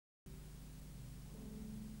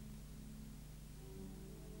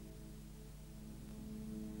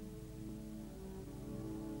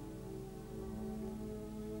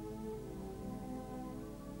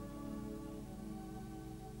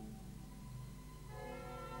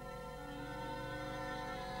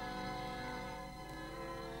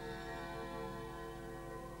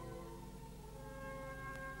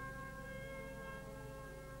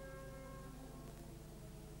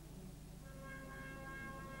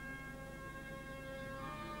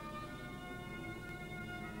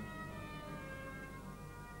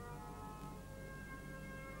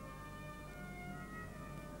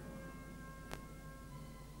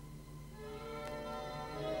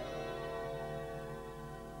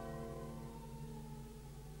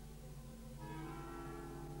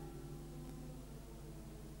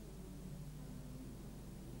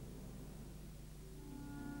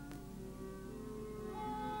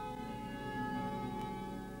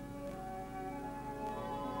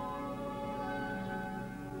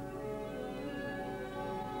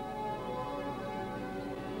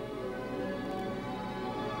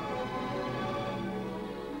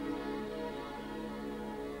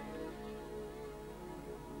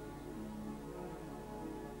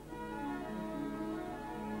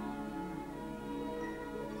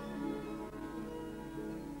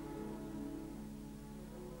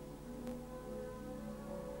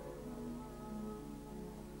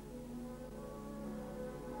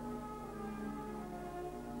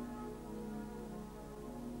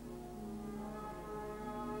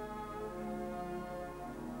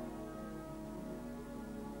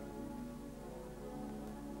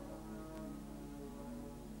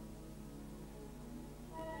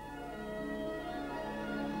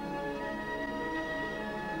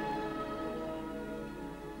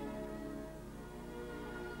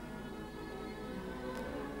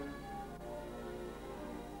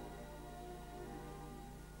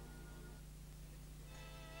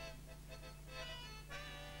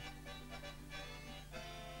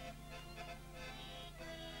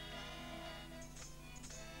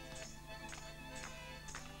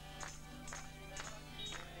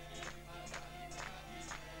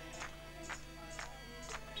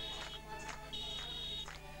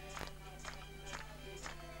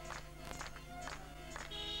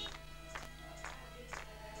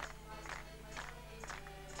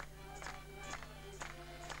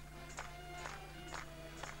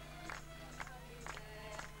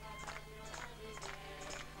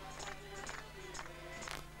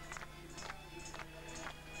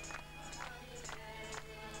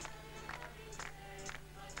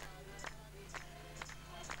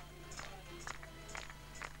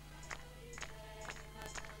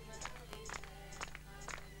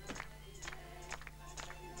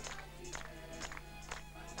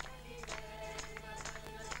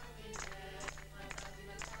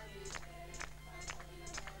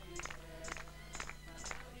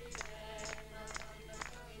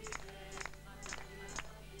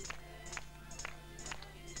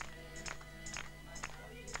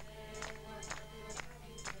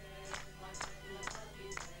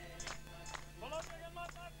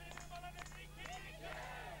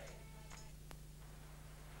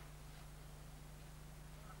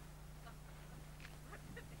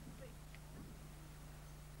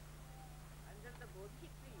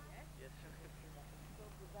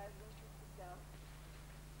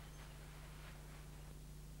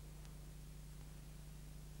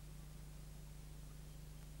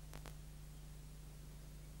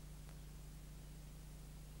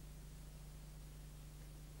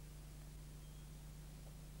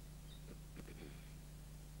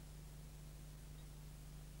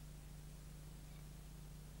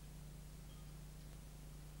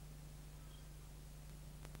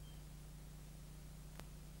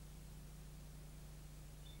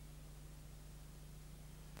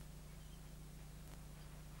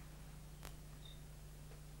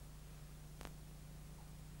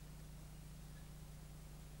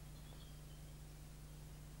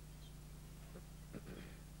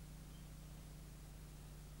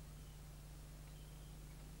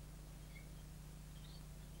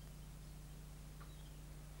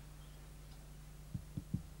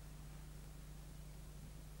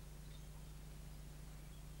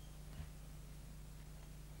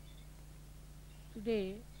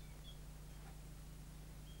Today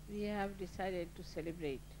we have decided to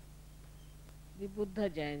celebrate the Buddha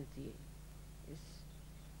Jayanti. It's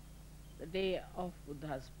the day of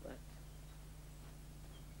Buddha's birth.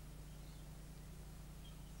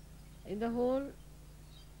 In the whole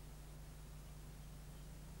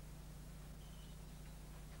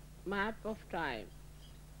map of time,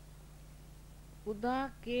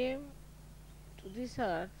 Buddha came to this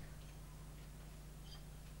earth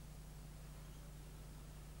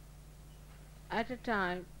at a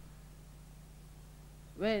time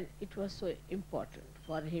when it was so important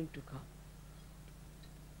for him to come.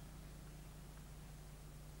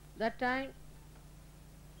 That time,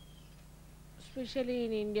 especially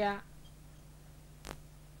in India,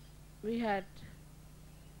 we had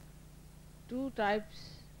two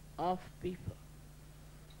types of people.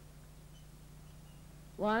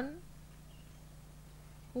 One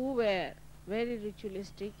who were very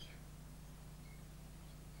ritualistic,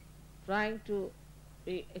 trying to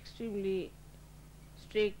be extremely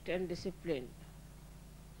strict and disciplined.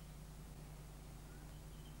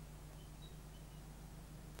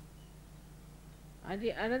 And the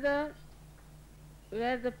another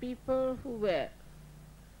were the people who were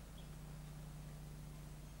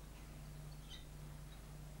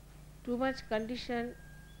too much conditioned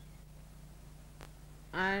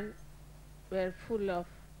and were full of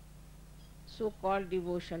so-called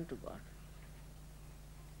devotion to God.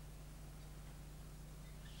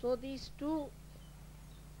 So these two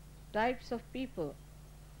types of people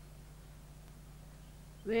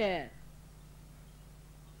were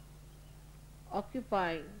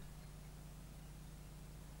occupying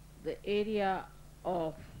the area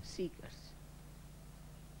of seekers.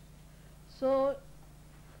 So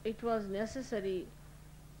it was necessary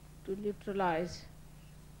to neutralize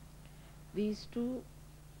these two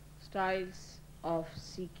styles of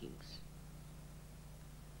seekings.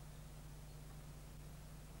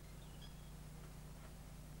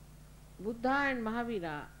 Buddha and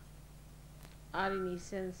Mahavira are in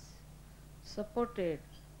essence supported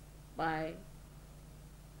by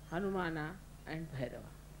Hanumana and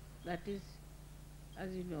Bhairava. That is,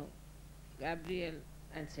 as you know, Gabriel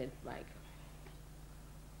and Saint Michael.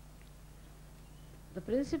 The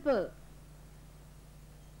principle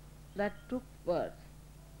that took birth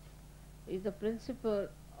is the principle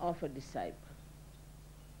of a disciple.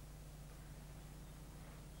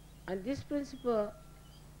 And this principle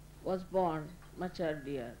was born much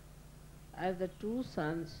earlier as the two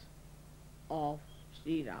sons of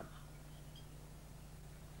Sri Rama.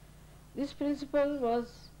 This principle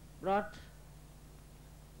was brought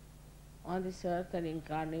on this earth and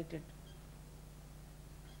incarnated.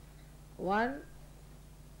 One,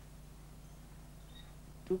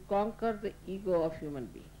 to conquer the ego of human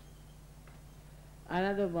being.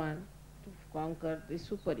 Another one, to conquer the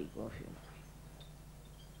superego of human being.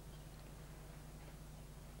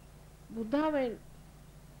 Buddha, when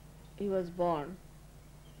he was born,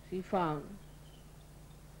 he found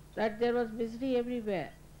that there was misery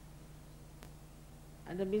everywhere.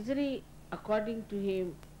 And the misery, according to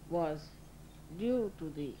him, was due to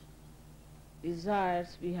the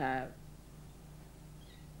desires we have.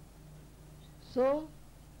 So,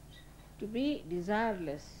 to be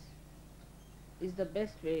desireless is the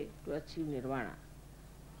best way to achieve nirvana.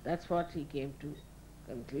 That's what he came to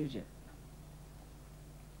conclusion.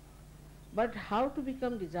 But how to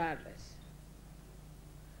become desireless?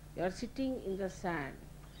 You are sitting in the sand,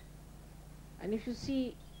 and if you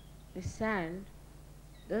see the sand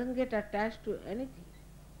doesn't get attached to anything.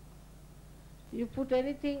 You put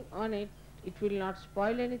anything on it, it will not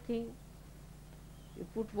spoil anything. You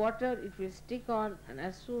put water, it will stick on, and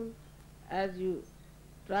as soon as you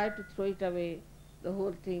try to throw it away, the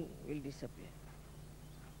whole thing will disappear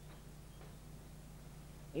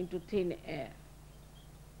into thin air.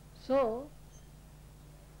 So,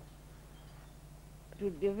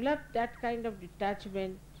 to develop that kind of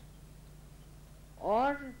detachment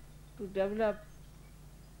or to develop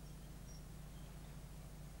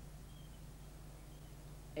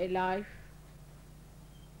a life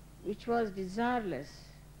which was desireless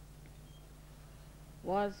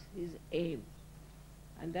was his aim.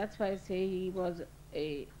 And that's why I say he was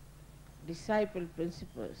a disciple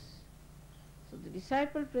principles. So the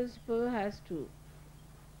disciple principle has to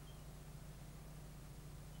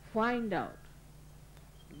find out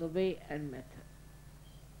the way and method,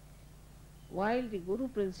 while the Guru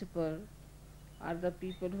principle are the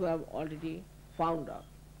people who have already found out,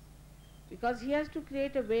 because he has to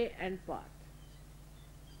create a way and path.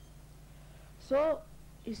 So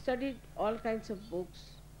he studied all kinds of books,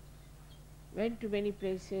 went to many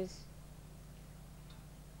places.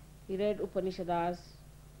 He read Upanishads.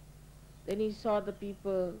 Then he saw the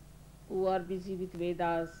people who are busy with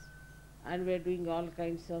Vedas and were doing all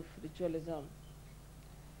kinds of ritualism.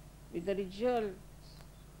 With the rituals,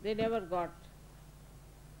 they never got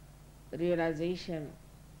the realization,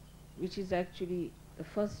 which is actually the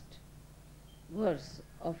first verse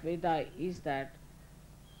of Veda, is that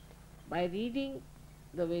by reading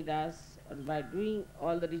the Vedas and by doing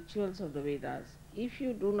all the rituals of the Vedas, if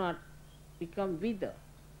you do not become Vida,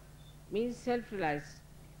 means self-realized.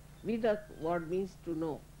 Vida word means to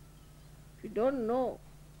know. If you don't know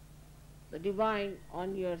the divine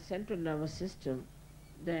on your central nervous system,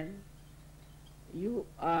 then you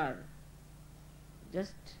are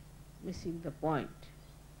just missing the point.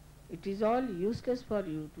 It is all useless for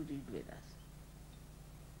you to read Vedas.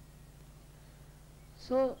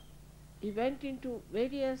 So he went into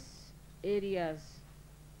various areas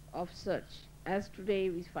of search. As today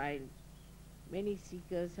we find many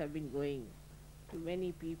seekers have been going to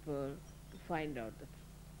many people to find out the truth.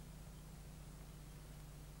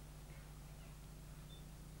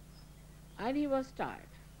 And he was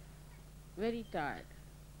tired, very tired.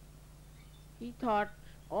 He thought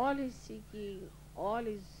all his seeking, all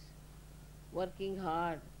his working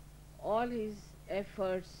hard, all his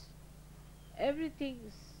efforts, everything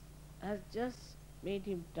has just made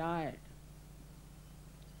him tired.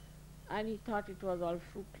 And he thought it was all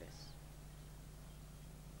fruitless.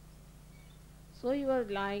 So he was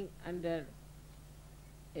lying under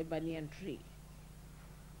a banyan tree.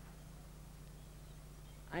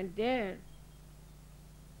 And there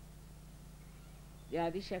the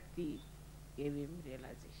Adi Shakti gave him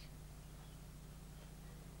realization.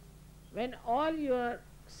 When all your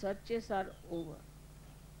searches are over,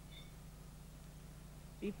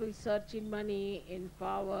 people search in money, in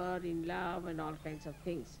power, in love and all kinds of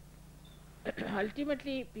things.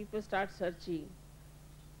 Ultimately people start searching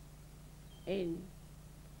in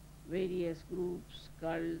various groups,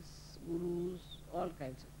 cults, gurus, all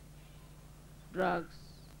kinds of things. Drugs,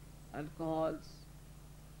 alcohols,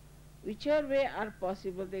 whichever way are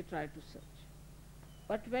possible they try to search.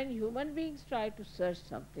 But when human beings try to search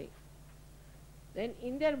something, then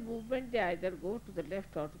in their movement they either go to the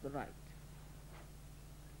left or to the right.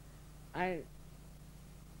 And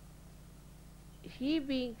he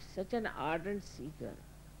being such an ardent seeker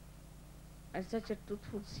and such a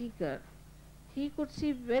truthful seeker, he could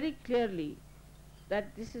see very clearly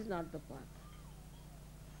that this is not the path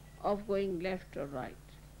of going left or right.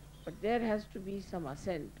 But there has to be some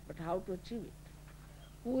ascent, but how to achieve it?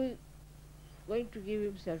 Who is going to give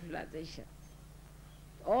him self-realization?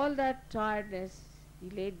 All that tiredness,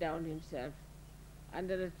 he laid down himself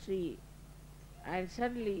under a tree and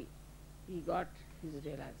suddenly he got his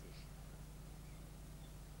realization.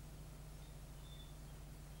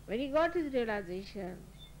 When he got his realization,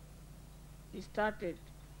 he started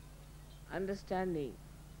understanding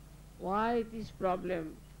why this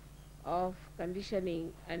problem of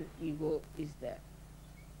conditioning and ego is there.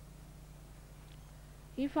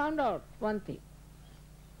 He found out one thing,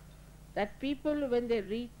 that people when they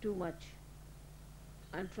read too much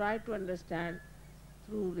and try to understand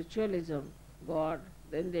through ritualism God,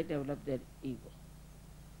 then they develop their ego.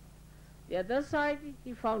 The other side,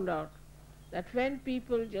 he found out that when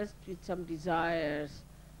people just with some desires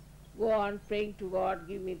go on praying to God,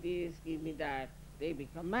 give me this, give me that, they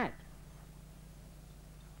become mad.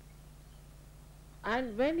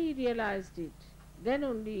 And when he realized it, then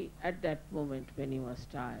only at that moment when he was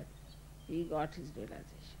tired, he got his realization.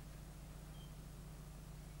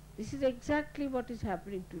 This is exactly what is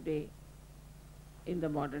happening today in the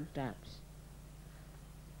modern times.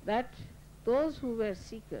 That those who were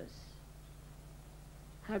seekers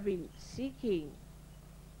have been seeking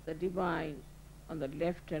the divine on the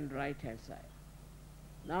left and right hand side.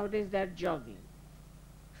 Nowadays they are jogging.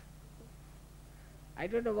 I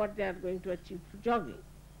don't know what they are going to achieve through jogging.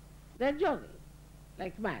 They are jogging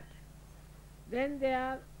like mad. Then they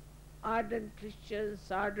are ardent Christians,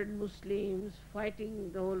 ardent Muslims,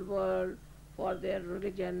 fighting the whole world for their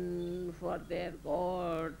religion, for their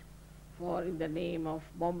God, for in the name of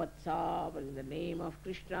Muhammad Sahib, in the name of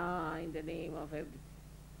Krishna, in the name of everything.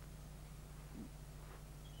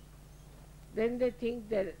 Then they think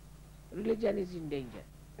that religion is in danger.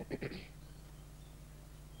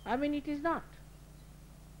 I mean, it is not.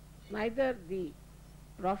 Neither the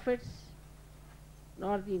prophets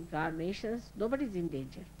nor the incarnations, nobody is in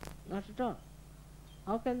danger, not at all.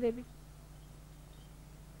 How can they be?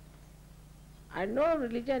 And no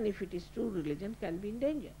religion, if it is true religion, can be in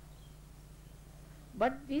danger.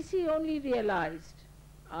 But this he only realized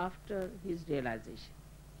after his realization.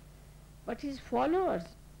 But his followers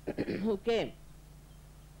who came,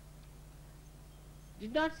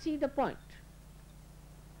 did not see the point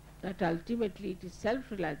that ultimately it is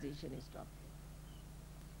self-realization is talking.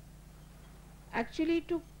 Actually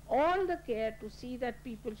took all the care to see that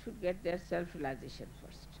people should get their self-realization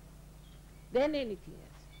first, then anything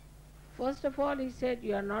else. First of all, he said,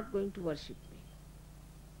 you are not going to worship me.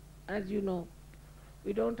 As you know,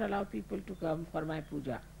 we don't allow people to come for my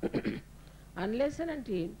puja unless and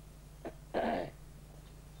until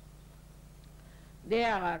they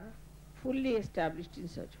are fully established in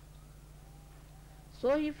Sajo.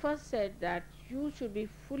 So he first said that you should be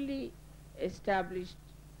fully established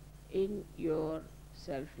in your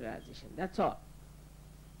self-realization. That's all.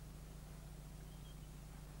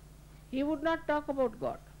 He would not talk about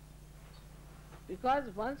God. Because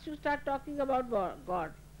once you start talking about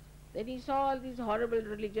God, then he saw all these horrible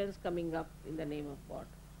religions coming up in the name of God.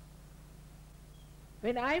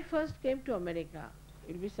 When I first came to America,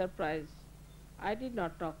 you'll be surprised, I did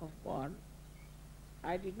not talk of God.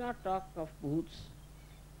 I did not talk of bhoots.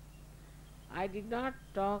 I did not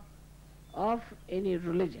talk of any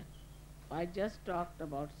religion. I just talked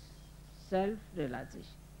about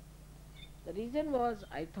self-realization. The reason was,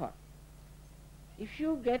 I thought, if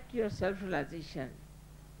you get your self-realization,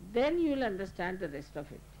 then you will understand the rest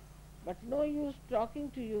of it. But no use talking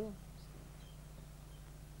to you.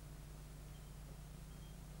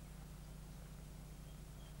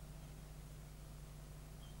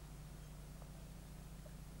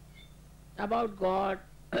 About God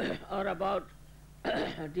or about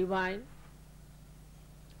divine.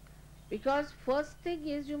 Because first thing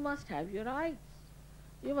is you must have your eyes.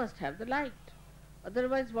 You must have the light.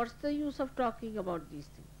 Otherwise, what's the use of talking about these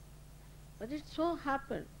things? But it so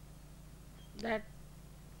happened that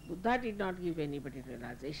Buddha did not give anybody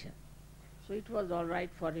realization. So it was all right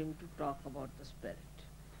for him to talk about the spirit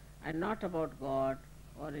and not about God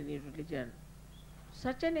or any religion.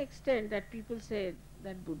 Such an extent that people said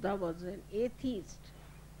that Buddha was an atheist.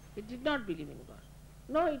 He did not believe in God.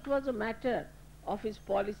 No, it was a matter of his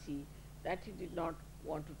policy that he did not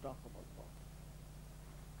want to talk about God.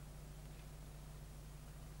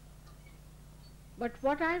 But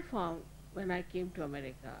what I found when I came to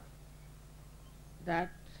America,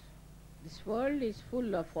 that this world is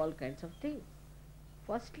full of all kinds of things.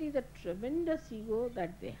 Firstly, the tremendous ego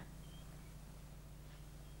that they have.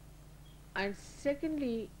 And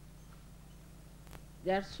secondly,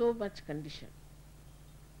 they are so much conditioned.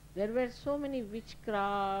 There were so many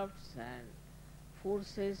witchcrafts and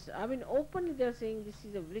forces. I mean, openly they are saying this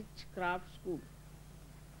is a witchcraft school.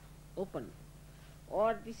 Openly.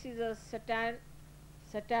 Or this is a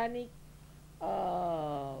satanic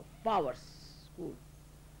powers school.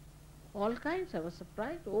 All kinds. I was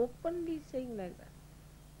surprised, openly saying like that.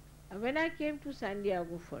 And when I came to San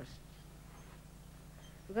Diego first,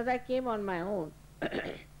 because I came on my own,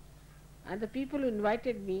 and the people who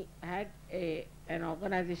invited me had an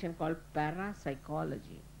organization called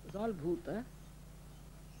Parapsychology. It was all bhoot, huh?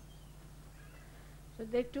 So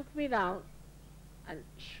they took me down, a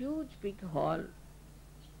huge big hall,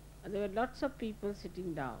 and there were lots of people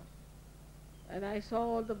sitting down. And I saw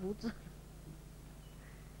all the booths.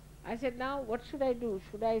 I said, now what should I do?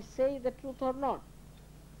 Should I say the truth or not?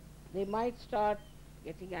 They might start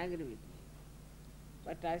getting angry with me.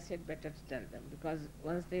 But I said, better to tell them, because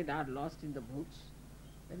once they are lost in the booths,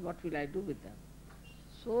 then what will I do with them?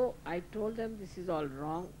 So I told them, this is all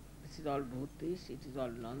wrong, this is all bhutish, it is all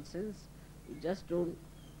nonsense. You just don't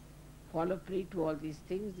follow free to all these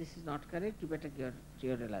things, this is not correct, you better get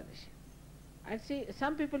your realization. And see,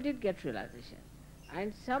 some people did get realization,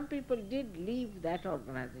 and some people did leave that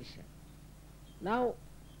organization. Now,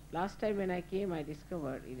 last time when I came, I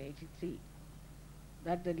discovered in '83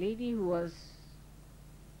 that the lady who was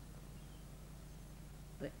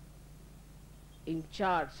in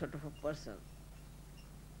charge sort of a person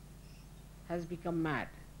has become mad.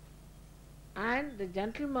 And the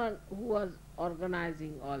gentleman who was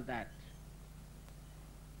organizing all that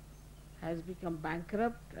has become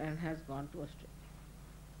bankrupt and has gone to Australia.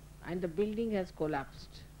 And the building has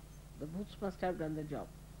collapsed. The boots must have done the job.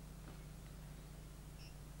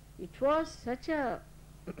 It was such a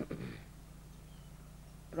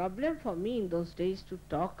problem for me in those days to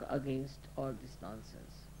talk against all this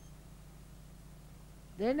nonsense.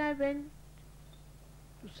 Then I went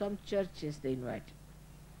to some churches they invited.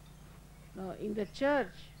 Now in the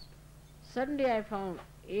church, suddenly I found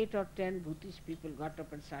 8 or 10 Buddhist people got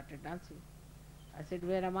up and started dancing. I said,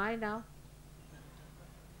 where am I now?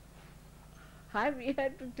 I'm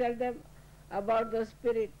here to tell them about the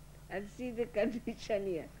spirit and see the condition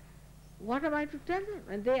here. What am I to tell them?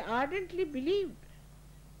 And they ardently believed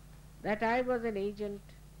that I was an agent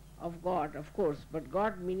of God, of course, but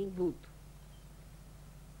God meaning Bhut.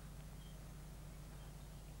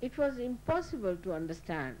 it was impossible to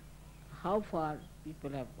understand how far people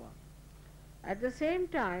have gone. At the same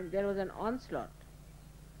time, there was an onslaught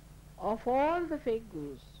of all the fake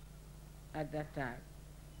gurus at that time.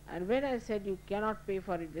 And when I said you cannot pay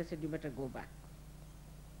for it, they said you better go back.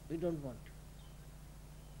 We don't want you.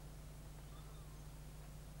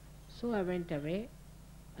 So I went away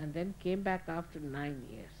and then came back after 9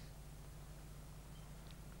 years.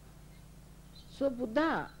 So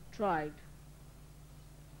Buddha tried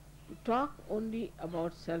to talk only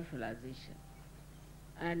about self-realization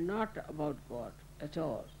and not about God at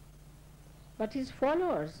all. But his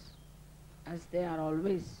followers, as they are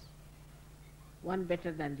always one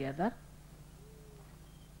better than the other,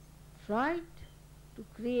 tried to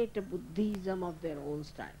create a Buddhism of their own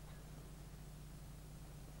style.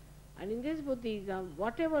 And in this Buddhism,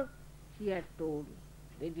 whatever he had told,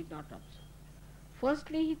 they did not observe.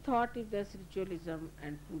 Firstly, he thought if there's ritualism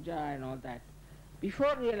and puja and all that,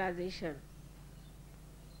 before realization,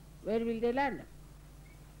 where will they land up?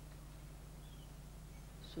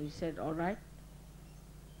 So he said, all right,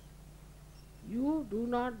 you do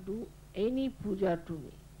not do any puja to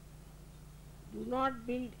me. Do not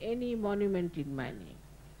build any monument in my name.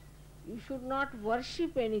 You should not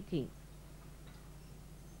worship anything.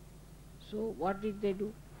 So what did they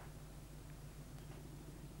do?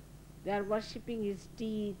 They are worshipping his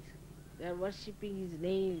teeth, they are worshipping his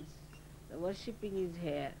nails, they are worshipping his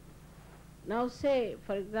hair. Now say,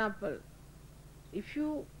 for example, if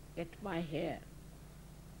you get my hair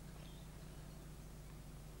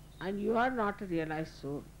and you are not a realized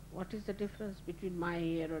soul, what is the difference between my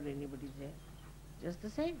hair or anybody's hair? Just the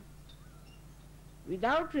same.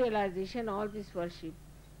 Without realization, all this worship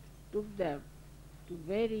took them to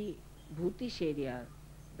very bhutish areas.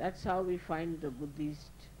 That's how we find the Buddhists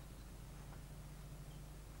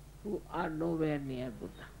who are nowhere near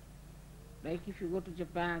Buddha. Like if you go to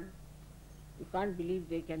Japan, you can't believe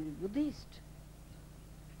they can be Buddhist.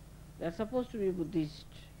 They are supposed to be Buddhist.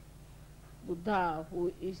 Buddha,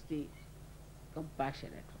 who is the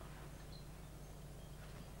compassionate one.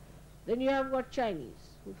 Then you have got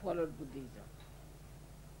Chinese who followed Buddhism.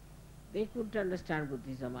 They couldn't understand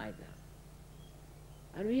Buddhism either.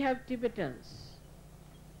 And we have Tibetans,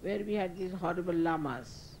 where we had these horrible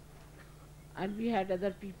lamas, and we had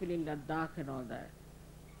other people in Ladakh and all that.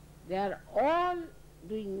 They are all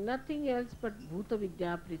doing nothing else but Bhuta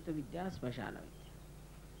Vidya, Prita Vidya, Smashana Vidya.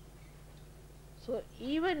 So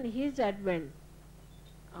even his advent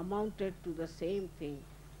amounted to the same thing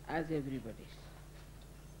as everybody's.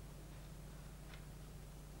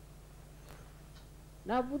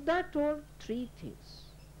 Now Buddha told 3 things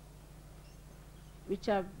which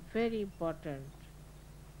are very important,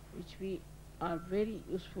 which we are very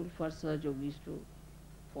useful for Sahaja Yogis to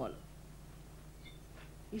follow.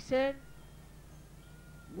 He said,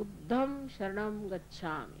 Buddham Sharanam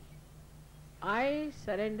Gacchami. I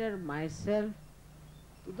surrender myself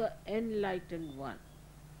to the enlightened one.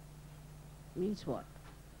 Means what?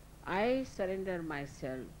 I surrender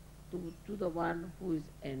myself to the one who is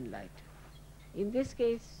enlightened. In this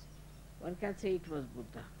case, one can say it was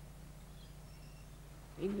Buddha.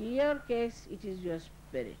 In your case, it is your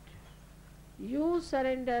spirit. You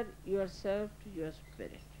surrender yourself to your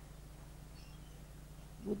spirit.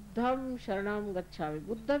 Buddham Sharanam Gacchami.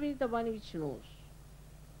 Buddha is the one which knows.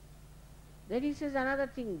 Then he says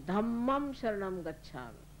another thing, Dhammam Sharanam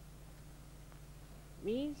Gacchami.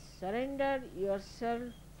 Means surrender yourself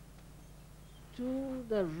to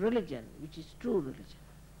the religion, which is true religion,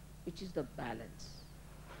 which is the balance.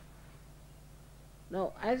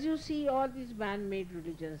 Now, as you see, all these man-made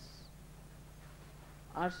religions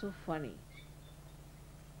are so funny,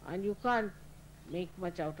 and you can't make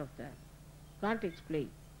much out of them. Can't explain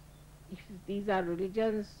if these are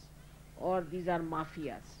religions or these are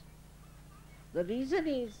mafias. The reason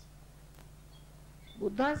is,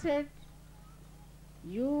 Buddha said,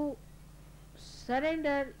 you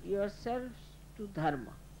surrender yourself to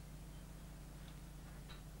dharma.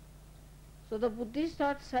 So the Buddhist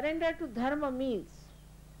thought surrender to dharma means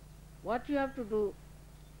what you have to do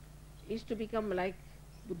is to become like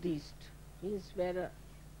Buddhist, means wear a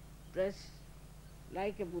dress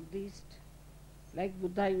like a Buddhist, like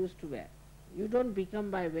Buddha used to wear. You don't become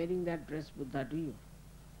by wearing that dress Buddha, do you?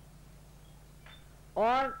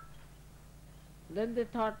 Or then they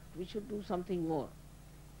thought we should do something more.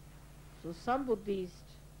 So some Buddhists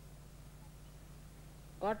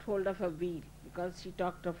got hold of a wheel, because she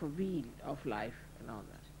talked of a wheel of life and all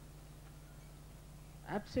that.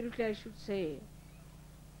 Absolutely, I should say,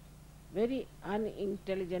 very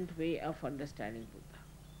unintelligent way of understanding Buddha.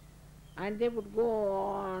 And they would go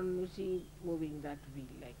on, you see, moving that wheel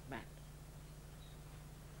like mad.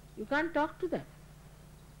 You can't talk to them.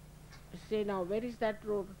 You say, now where is that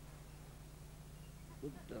road?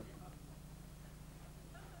 Buddha.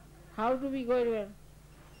 How do we go anywhere?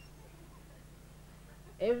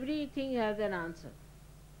 Everything has an answer.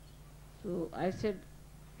 So I said,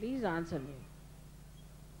 please answer me.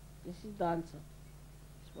 This is the answer.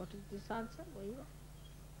 What is this answer going on?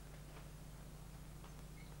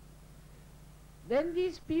 Then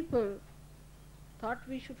these people thought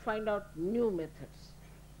we should find out new methods.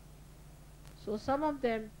 So some of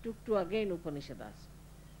them took to again Upanishads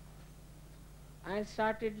and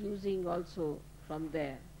started using also from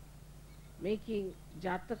there, making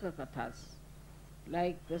Jataka Kathas,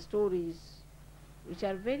 like the stories which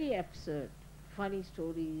are very absurd, funny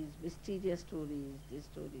stories, mysterious stories, this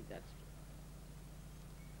story, that story.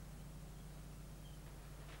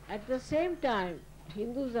 At the same time,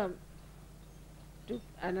 Hinduism took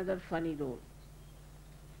another funny role,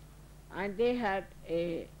 and they had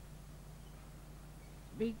a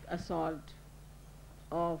big assault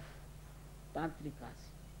of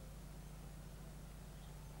Tantrikas.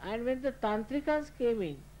 And when the Tantrikas came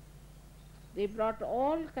in, they brought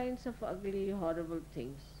all kinds of ugly, horrible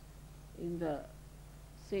things in the,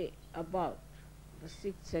 say, about the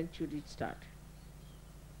 6th century it started.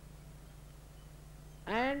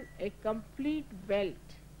 And a complete belt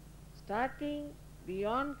starting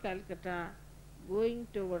beyond Calcutta going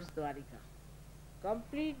towards Dwarika.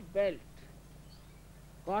 Complete belt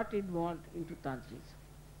got involved into Tantrism.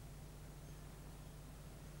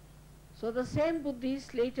 So the same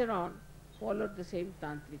Buddhists later on followed the same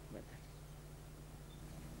Tantric method.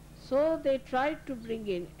 So they tried to bring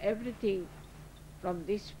in everything from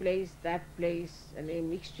this place, that place, and a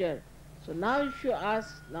mixture. So now if you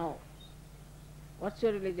ask now, what's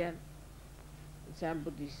your religion? It's I'm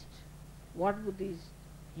Buddhist. What Buddhist?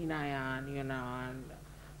 Hinayan, Yunan,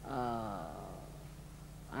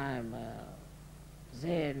 I'm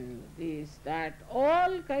Zen, this, that,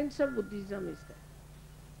 all kinds of Buddhism is there.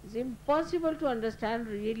 It's impossible to understand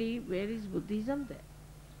really where is Buddhism there.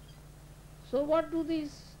 So what do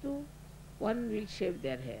these do? One will shave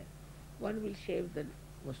their hair, one will shave the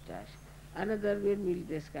moustache, another will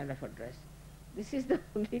this kind of a dress. This is the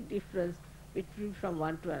only difference between from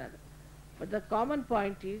one to another. But the common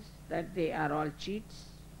point is that they are all cheats,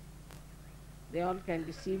 they all can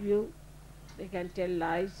deceive you, they can tell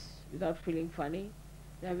lies without feeling funny,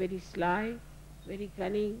 they are very sly, very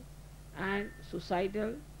cunning and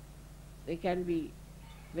suicidal, they can be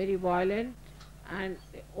very violent, and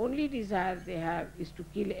the only desire they have is to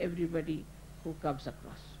kill everybody who comes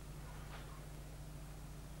across.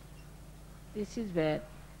 This is where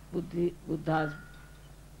Buddha's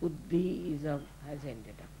Buddhism has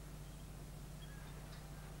ended up.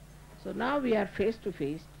 So now we are face to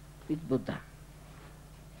face with Buddha.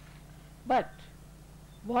 But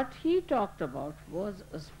what he talked about was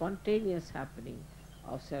a spontaneous happening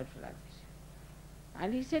of self-realization.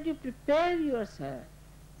 And he said, you prepare yourself,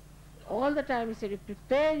 all the time he said, you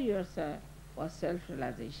prepare yourself for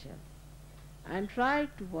self-realization and try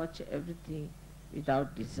to watch everything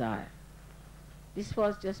without desire. This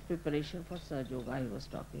was just preparation for Sahaja Yoga he was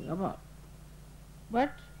talking about.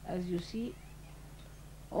 But as you see,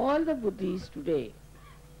 all the Buddhists today,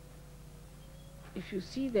 if you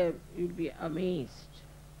see them, you'll be amazed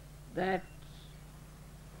that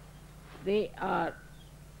they are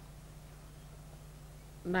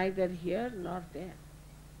neither here nor there.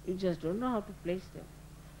 You just don't know how to place them,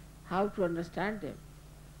 how to understand them,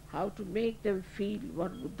 how to make them feel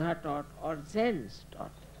what Buddha taught or Zen's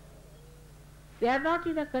taught. They are not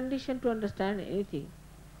in a condition to understand anything.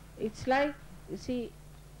 It's like, you see,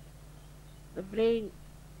 the brain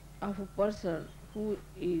of a person who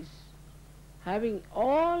is having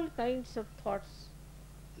all kinds of thoughts,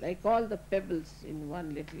 like all the pebbles in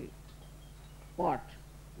one little pot,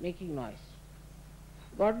 making noise.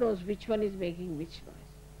 God knows which one is making which noise.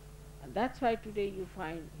 And that's why today you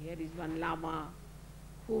find here is one Lama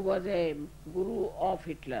who was a guru of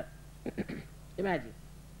Hitler. Imagine.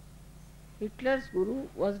 Hitler's guru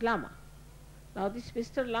was Lama. Now this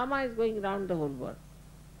Mr. Lama is going round the whole world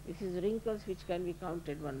with his wrinkles which can be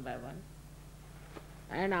counted one by one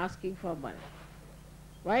and asking for money.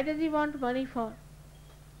 Why does he want money for?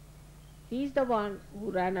 He is the one who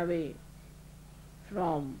ran away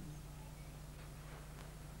from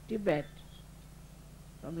Tibet,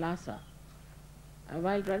 from Lhasa. And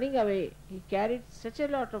while running away, he carried such a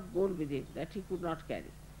lot of gold with him that he could not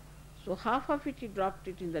carry. So half of it he dropped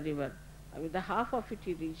it in the river, and with the half of it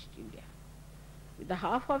he reached India. With the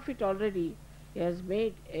half of it already, he has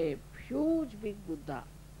made a huge big Buddha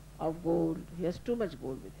of gold. He has too much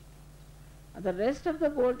gold with it. And the rest of the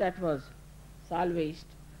gold that was salvaged,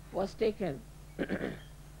 was taken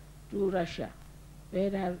to Russia,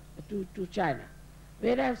 where I have, to China,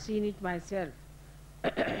 where I have seen it myself.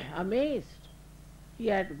 Amazed. He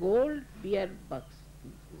had gold beer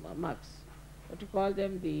mugs, what you call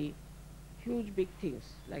them, the huge big things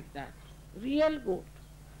like that, real gold,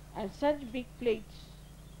 and such big plates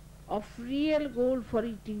of real gold for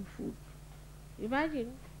eating food.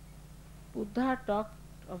 Imagine, Buddha talked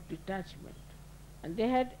of detachment, and they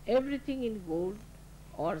had everything in gold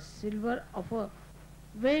or silver of a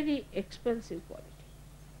very expensive quality.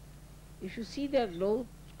 If you see their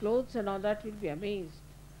clothes and all that, you'll be amazed.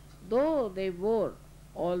 Though they wore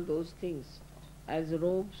all those things as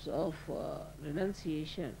robes of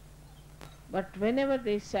renunciation, but whenever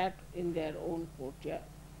they sat in their own courtyard,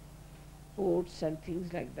 coats and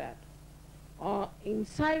things like that,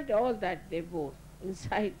 inside all that they wore,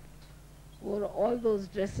 inside wore all those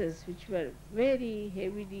dresses which were very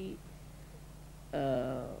heavily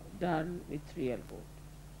done with real gold,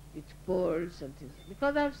 with pearls and things.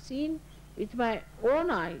 Because I've seen with my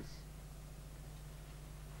own eyes,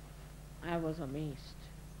 I was amazed.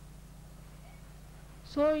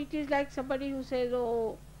 So it is like somebody who says,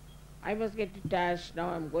 oh, I must get detached, now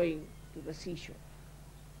I'm going to the seashore.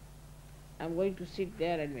 I'm going to sit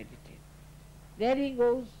there and meditate. There he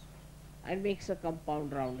goes and makes a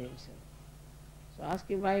compound round himself. So ask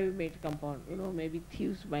him why we made compound. Maybe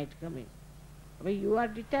thieves might come in. But you are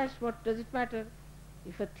detached, what does it matter?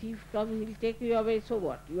 If a thief comes, he'll take you away, so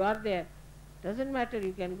what? You are there. Doesn't matter,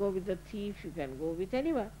 you can go with the thief, you can go with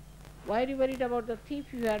anyone. Why are you worried about the thief?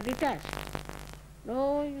 You are detached.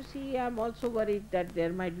 No, you see, I'm also worried that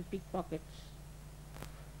there might be pickpockets.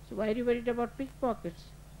 So why are you worried about pickpockets?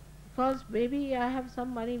 Because maybe I have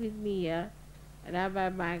some money with me here, and I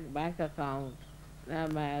have my bank account, and I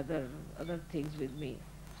have my other things with me.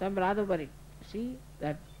 So I'm rather worried, see,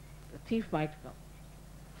 that the thief might come.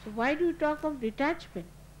 So why do you talk of detachment?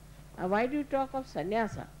 Why do you talk of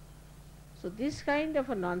sannyasa? So this kind of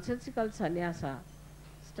a nonsensical sannyasa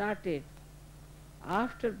started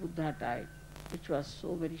after Buddha died, which was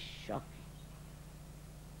so very shocking.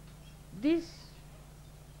 This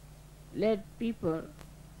led people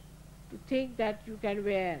to think that you can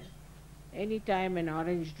wear any time an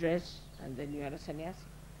orange dress and then you are a sannyasi.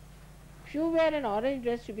 If you wear an orange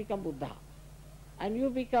dress, you become Buddha and you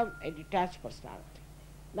become a detached personality.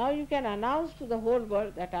 Now you can announce to the whole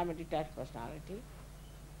world that I am a detached personality.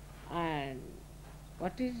 And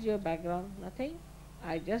what is your background? Nothing.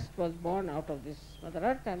 I just was born out of this Mother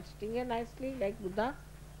Earth and sitting here nicely like Buddha.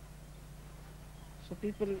 So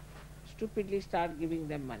people stupidly start giving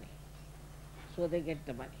them money. So they get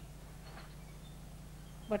the money.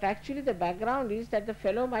 But actually the background is that the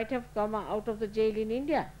fellow might have come out of the jail in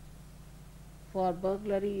India for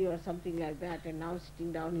burglary or something like that and now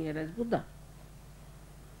sitting down here as Buddha.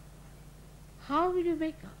 How will you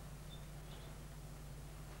make up?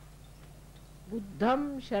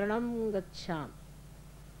 Buddham Sharanam Gaccham.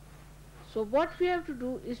 So what we have to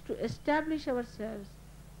do is to establish ourselves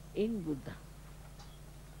in Buddha.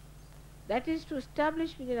 That is to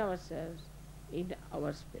establish within ourselves in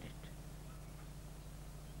our spirit.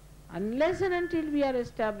 Unless and until we are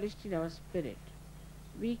established in our spirit,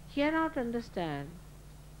 we cannot understand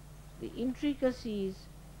the intricacies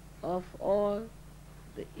of all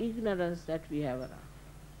the ignorance that we have around.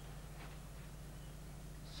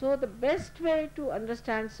 So the best way to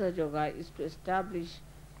understand Sahaja Yoga is to establish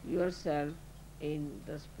yourself in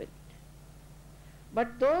the spirit.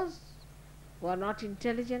 But those who are not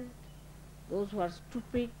intelligent, those who are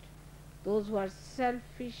stupid, those who are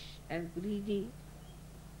selfish and greedy,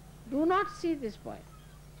 do not see this point.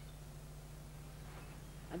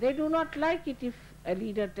 They do not like it if a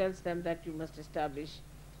leader tells them that you must establish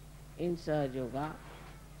in Sahaja Yoga,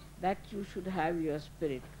 that you should have your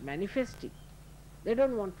spirit manifesting. They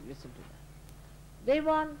don't want to listen to that. They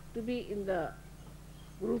want to be in the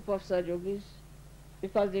group of Sahaja Yogis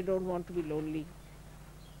because they don't want to be lonely.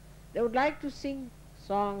 They would like to sing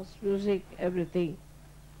songs, music, everything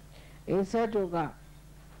in Sahaja Yoga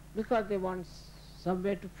because they want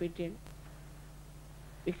somewhere to fit in.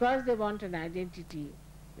 Because they want an identity,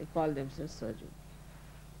 they call themselves Sahaja Yogi.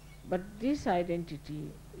 But this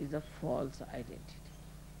identity is a false identity.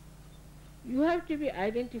 You have to be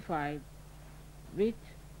identified with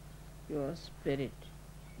your spirit.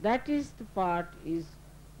 That is the part is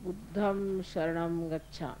Buddham Sharanam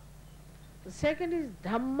Gaccham. The second is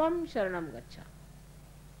Dhammam Sharanam Gaccham.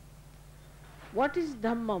 What is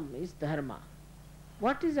Dhammam? Is Dharma.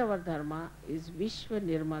 What is our Dharma? Is Vishwa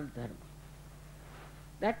Nirmal Dharma.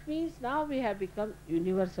 That means now we have become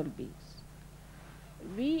universal beings.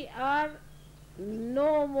 We are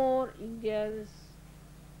no more Indians,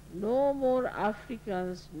 No more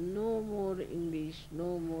Africans, no more English,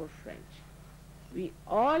 no more French. We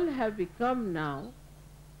all have become now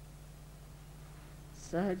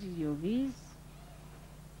Sahaji Yogis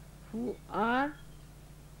who are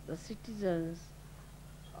the citizens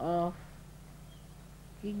of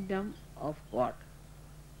kingdom of God.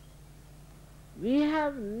 We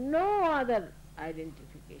have no other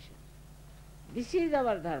identification. This is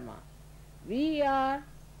our dharma. We are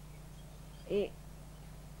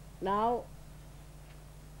now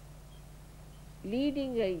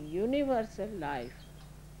leading a universal life.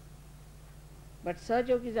 But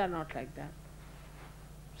Sahajogis are not like that.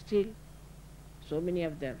 Still, so many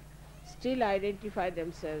of them still identify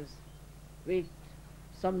themselves with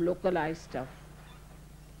some localized stuff.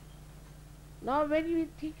 Now when we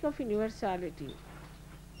think of universality,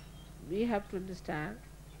 we have to understand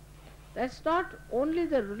that's not only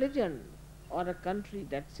the religion or a country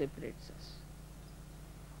that separates us,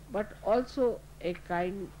 but also a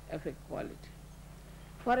kind of equality.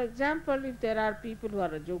 For example, if there are people who are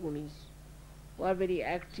Rajogunis, who are very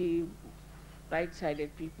active,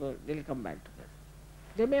 right-sided people, they'll combine together.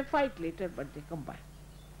 They may fight later, but they combine.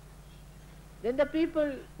 Then the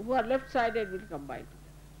people who are left-sided will combine together.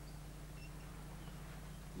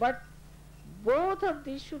 But both of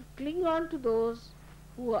these should cling on to those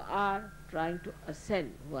who are trying to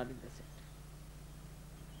ascend, who are in the center.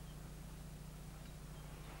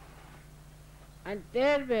 And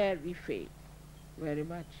there where we fail very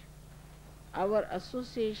much, our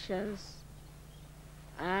associations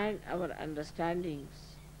and our understandings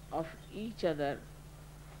of each other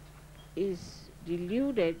is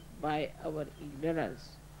deluded by our ignorance,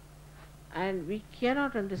 and we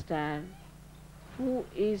cannot understand who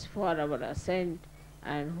is for our ascent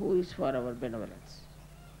and who is for our benevolence.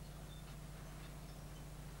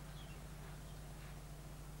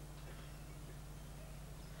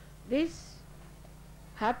 This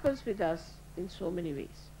happens with us in so many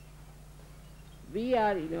ways. We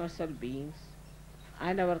are universal beings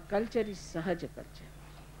and our culture is Sahaja culture.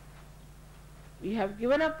 We have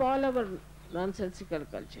given up all our nonsensical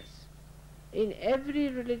cultures. In every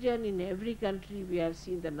religion, in every country, we have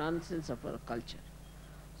seen the nonsense of our culture.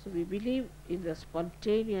 So we believe in the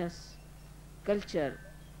spontaneous culture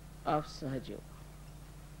of Sahaja Yoga.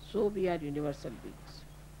 So we are universal beings.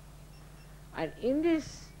 And in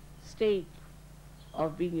this state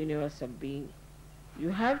of being universal being, you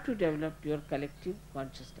have to develop your collective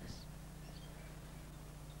consciousness.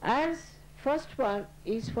 As first one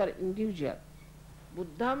is for individual,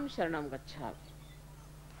 Buddham Sharanam Gacchami.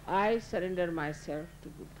 I surrender myself to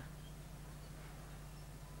Buddha.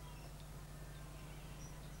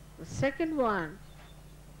 The second one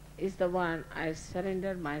is the one I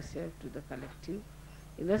surrender myself to the collective,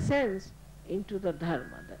 in the sense into the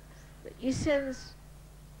dharma, the essence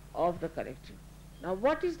of the collective. Now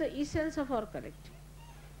what is the essence of our collective?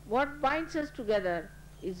 What binds us together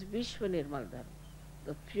is Vishwa Nirmal Dharma,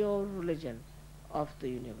 the pure religion of the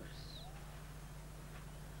universe.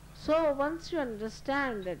 So once you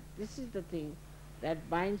understand that this is the thing that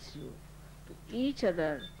binds you to each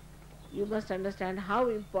other, you must understand how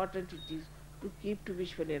important it is to keep to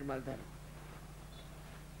Vishwa Nirmal Dharma.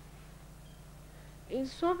 In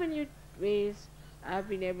so many ways, I have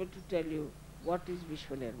been able to tell you what is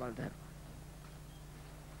Vishwa Nirmal Dharma.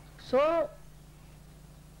 So,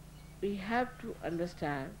 we have to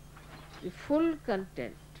understand the full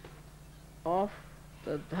content of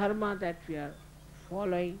the dharma that we are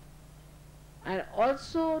following, and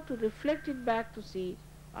also to reflect it back to see,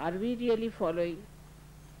 are we really following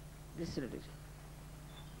this religion?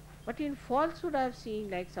 But in falsehood I have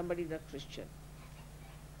seen, like somebody is a Christian.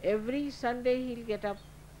 Every Sunday he'll get up,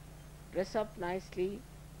 dress up nicely,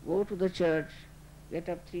 go to the church, get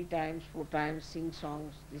up 3 times, 4 times, sing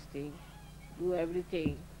songs, this thing, do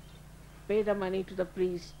everything, pay the money to the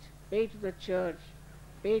priest, pay to the church,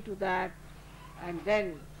 pay to that, and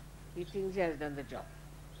then he thinks he has done the job.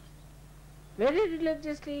 Very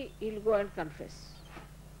religiously he'll go and confess.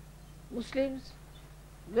 Muslims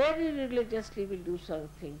very religiously will do some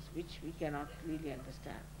things which we cannot really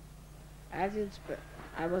understand. As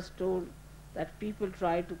I was told that people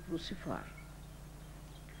try to crucify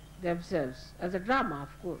themselves as a drama,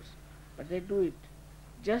 of course, but they do it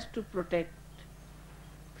just to protect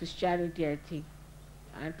Christianity, I think,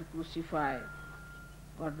 and to crucify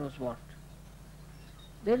God knows what.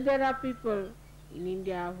 Then there are people in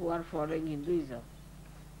India who are following Hinduism,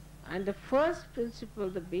 and the first principle,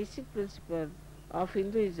 the basic principle of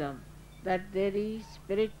Hinduism, that there is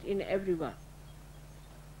spirit in everyone.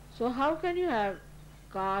 So how can you have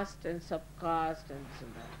caste and subcaste and this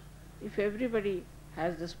and that if everybody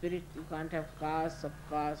has the spirit. You can't have caste,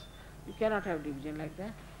 subcaste. You cannot have division like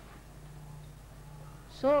that.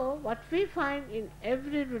 So what we find in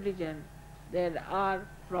every religion, there are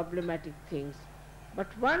problematic things. But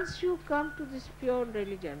once you come to this pure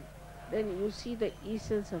religion, then you see the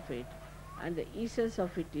essence of it. And the essence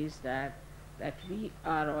of it is that we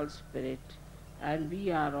are all spirit and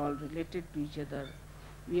we are all related to each other.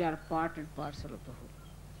 We are part and parcel of the whole.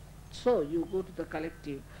 So you go to the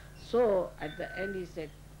collective. So at the end he said,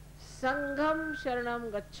 Sangham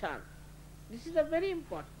Sharanam Gacchami. This is a very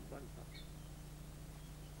important one.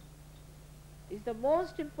 Is the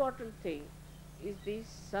most important thing is this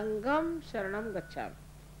Sangham Sharanam Gacchami.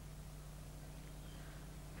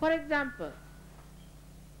 For example,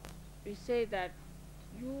 we say that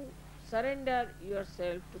you surrender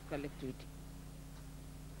yourself to collectivity.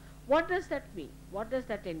 What does that mean? What does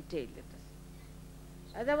that entail? Let us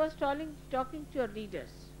see. As I was talking to your leaders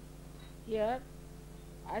here,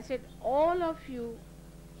 I said all of you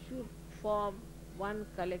should form one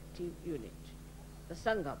collective unit, the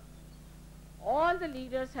Sangham. All the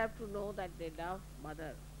leaders have to know that they love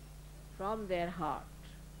Mother from their heart,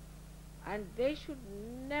 and they should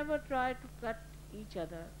never try to cut each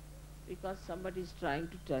other because somebody is trying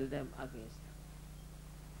to tell them against them.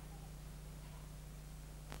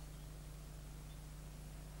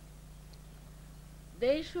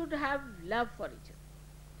 They should have love for each other.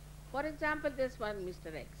 For example, there's one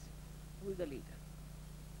Mr. X, who is the leader.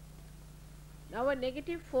 Now a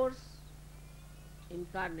negative force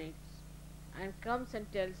incarnates and comes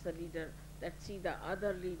and tells the leader that, see, the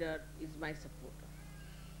other leader is my supporter.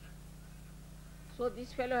 So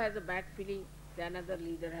this fellow has a bad feeling, the another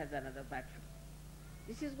leader has another bad feeling.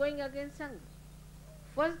 This is going against Sangha.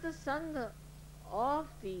 First, the Sangha of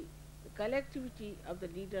the collectivity of the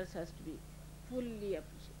leaders has to be fully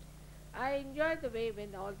appreciated. I enjoy the way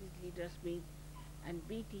when all these leaders meet and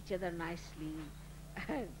beat each other nicely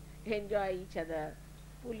and enjoy each other,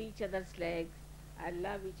 pull each other's legs and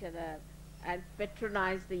love each other and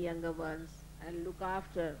patronize the younger ones and look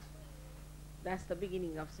after. That's the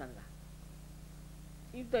beginning of Sangha.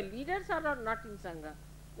 If the leaders are not in Sangha,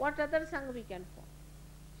 what other Sangha we can form?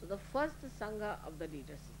 So the first Sangha of the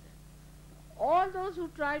leaders is there. All those who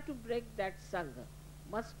try to break that Sangha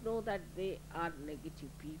must know that they are negative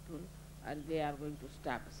people and they are going to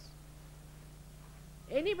stab us.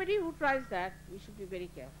 Anybody who tries that, we should be very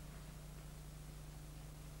careful.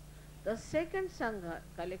 The second Sangha,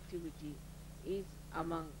 collectivity, is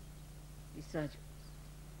among the surgeons.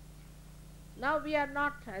 Now we are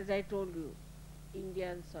not, as I told you,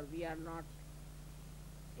 Indians, or we are not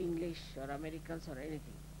English or Americans or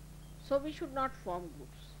anything. So we should not form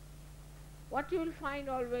groups. What you will find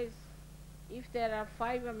always, if there are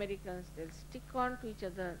 5 Americans, they'll stick on to each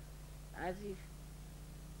other as if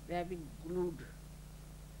they have been glued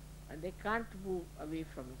and they can't move away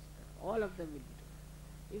from each other. All of them will be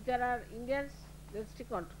together. If there are Indians, they'll stick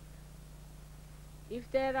on to it.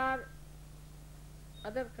 If there are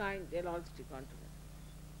other kind, they'll all stick on together.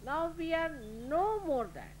 Now we are no more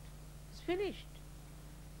that. It's finished.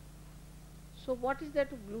 So what is there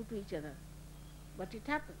to glue to each other? But it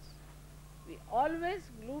happens. We always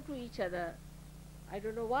glue to each other. I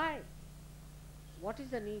don't know why. What is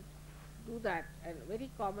the need to do that? And very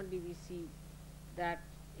commonly we see that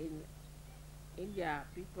in India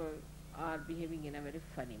people are behaving in a very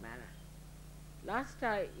funny manner. Last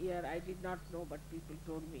year I did not know, but people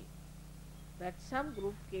told me that some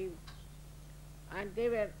group came and they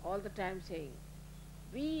were all the time saying,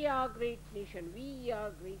 we are great nation, we are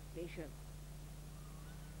great nation.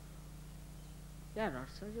 They are not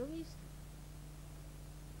so yogis.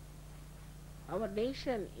 Our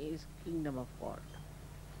nation is kingdom of God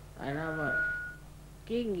and our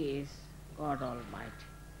king is God Almighty.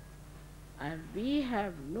 And we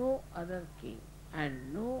have no other king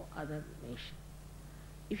and no other nation.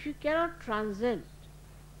 If you cannot transcend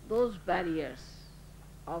those barriers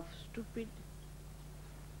of stupid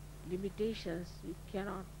limitations, you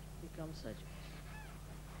cannot become surgeon.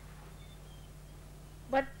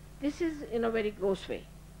 But this is in a very gross way.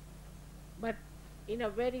 But in a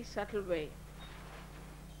very subtle way,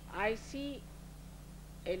 I see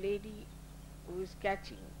a lady who is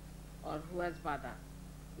catching or who has bada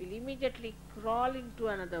will immediately crawl into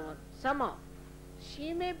another one. Somehow,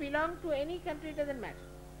 she may belong to any country, doesn't matter.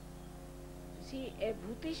 See, a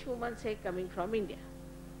Bhutish woman, say, coming from India,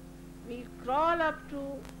 will crawl up to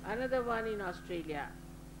another one in Australia,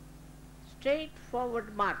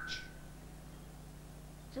 straightforward march.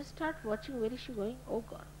 Just start watching, where is she going? Oh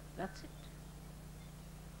God, that's it.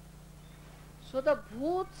 So the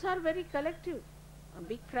Bhuts are very collective, a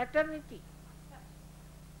big fraternity.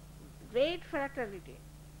 great fraternity.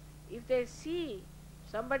 If they see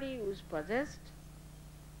somebody who is possessed,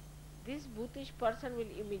 this bhutish person will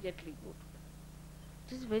immediately go to them.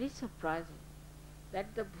 It is very surprising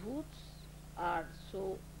that the bhuts are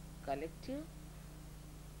so collective.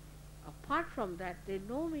 Apart from that, they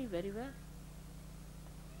know me very well.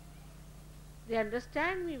 They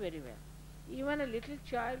understand me very well. Even a little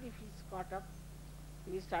child, if he is caught up,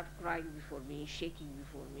 he will start crying before me, shaking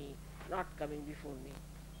before me, not coming before me.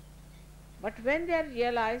 But when they are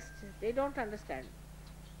realized, they don't understand.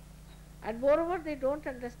 And moreover, they don't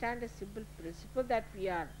understand a simple principle that we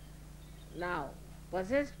are now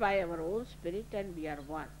possessed by our own spirit and we are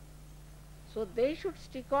one. So they should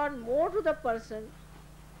stick on more to the person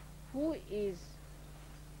who is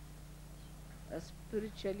a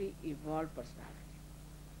spiritually evolved personality.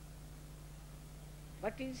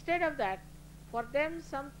 But instead of that, for them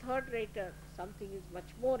some third-rater, something is much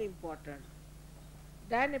more important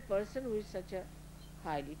than a person who is such a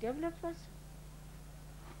highly developed person.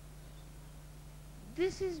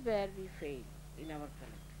 This is where we fail in our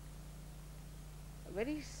collective. A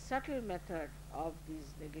very subtle method of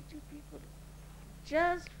these negative people,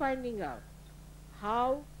 just finding out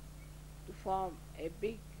how to form a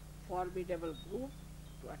big formidable group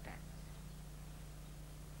to attack us.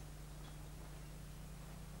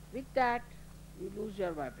 With that, you lose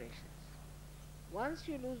your vibrations. Once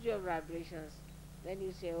you lose your vibrations, then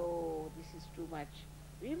you say, oh, this is too much.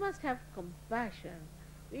 We must have compassion.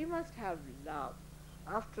 We must have love.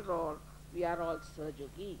 After all, we are all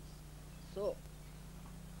Sahajogis. So,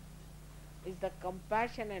 is the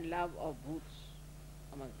compassion and love of bhoots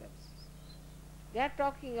among themselves. They are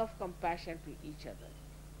talking of compassion to each other.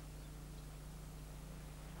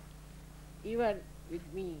 Even with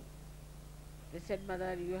me, they said,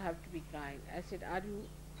 Mother, you have to be kind. I said, are you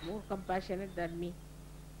more compassionate than me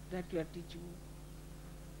that you are teaching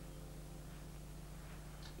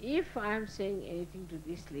me? If I am saying anything to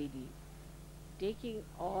this lady, taking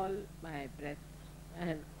all my breath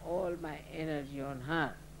and all my energy on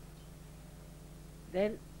her,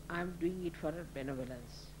 then I am doing it for her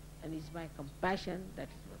benevolence, and it's my compassion that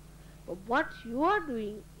is what. But what you are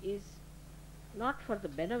doing is not for the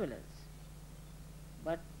benevolence,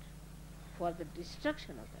 but for the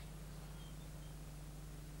destruction of that.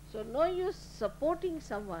 So no use supporting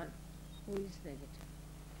someone who is negative.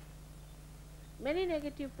 Many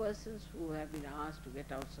negative persons who have been asked to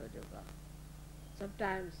get out Sahaja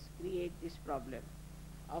sometimes create this problem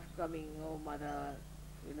of coming, oh mother,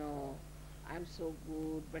 I'm so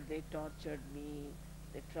good, but they tortured me,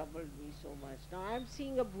 they troubled me so much. Now I am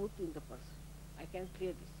seeing a bhoot in the person. I can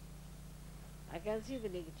clear this. I can see the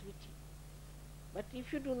negativity. But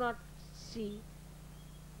if you do not see,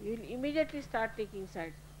 you will immediately start taking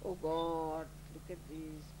sides. Oh God, look at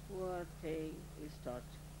this, poor thing is tortured.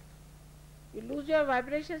 You lose your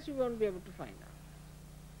vibrations, you won't be able to find out.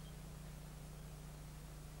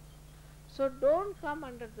 So don't come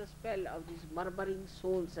under the spell of these murmuring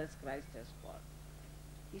souls, as Christ has called.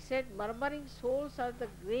 He said murmuring souls are the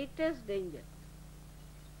greatest danger.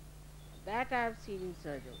 That I have seen in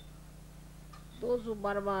Sahaja. Those who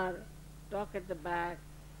murmur, talk at the back,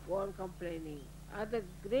 go on complaining, are the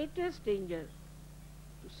greatest danger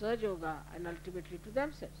to Sahaja Yoga and ultimately to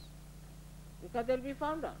themselves, because they will be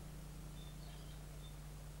found out.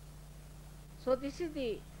 So this is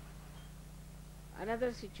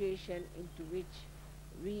another situation into which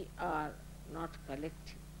we are not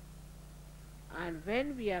collective. And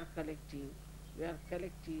when we are collective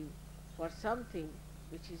for something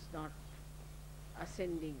which is not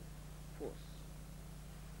ascending force.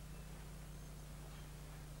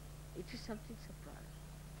 It is something surprising.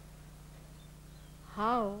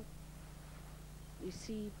 How we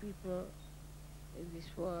see people in this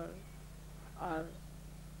world are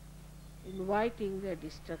inviting their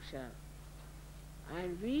destruction,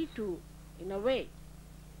 and we too, in a way,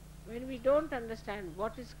 when we don't understand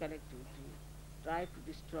what is collectivity, try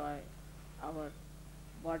to destroy our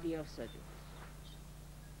body of service.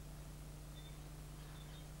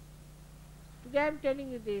 Today I am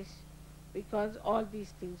telling you this because all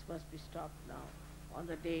these things must be stopped now on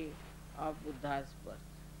the day of Buddha's birth.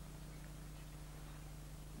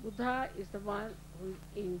 Buddha is the one who is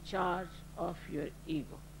in charge of your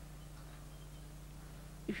ego.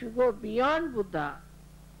 If you go beyond Buddha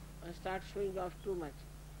and start showing off too much,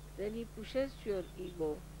 then he pushes your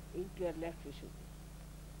ego into your left Vishuddhi.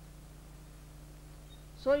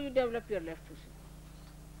 So you develop your left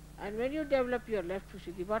Vishuddhi. And when you develop your left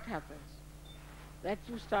Vishuddhi, what happens? That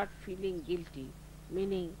you start feeling guilty,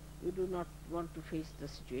 meaning you do not want to face the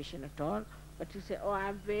situation at all, but you say, oh, I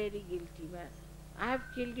am very guilty, man. I have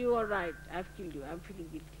killed you, all right, I have killed you, I am feeling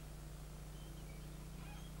guilty.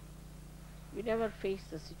 we never face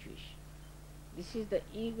the situation. This is the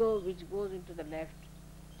ego which goes into the left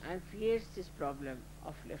and creates this problem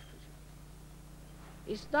of left vision.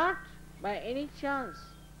 It's not by any chance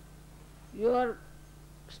your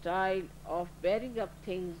style of bearing up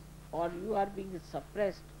things or you are being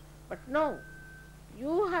suppressed, but no,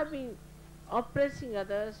 you have been oppressing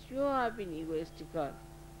others, you have been egoistical,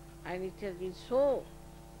 and it has been so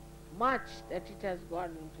much that it has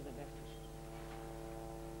gone into the left vision.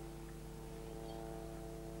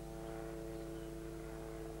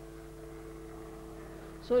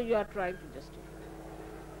 So you are trying to justify.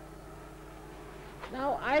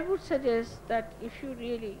 Now I would suggest that if you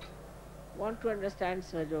really want to understand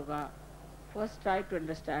Sahaja Yoga, first try to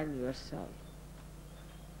understand yourself.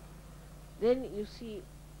 Then you see,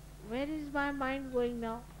 where is my mind going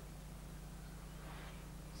now?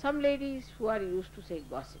 Some ladies who are used to say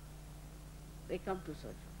gossip, they come to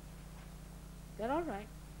Sahaja. They're all right.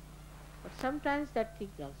 But sometimes that thing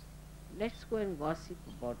comes, let's go and gossip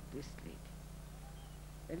about this lady.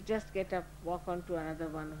 They'll just get up, walk on to another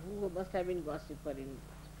one who must have been gossiper in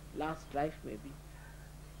last life maybe.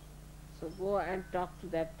 So go and talk to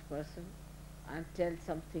that person and tell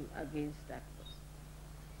something against that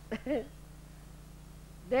person.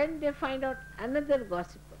 Then they find out another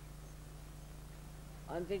gossiper,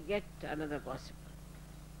 and they get another gossiper.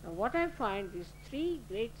 Now what I find is 3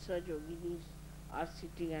 great Sahaja Yoginis are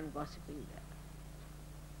sitting and gossiping there.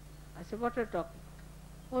 I said, what are you talking?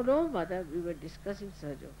 Oh no, mother, we were discussing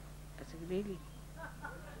Sahaja Yoga. I said, really?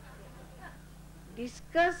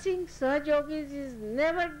 Discussing Sahaja Yogis is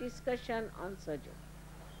never discussion on Sahaja Yoga.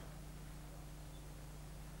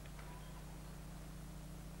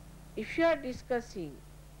 If you are discussing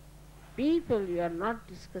people, you are not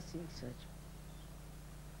discussing Sahaja Yoga.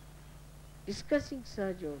 Discussing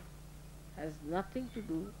Sahaja Yoga has nothing to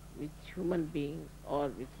do with human being or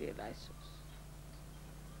with realized source.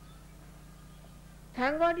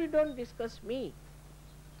 Thank God you don't discuss me,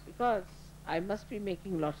 because I must be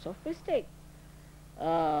making lots of mistakes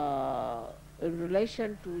in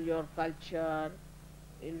relation to your culture,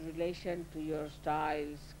 in relation to your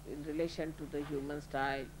styles, in relation to the human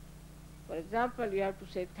style. For example, you have to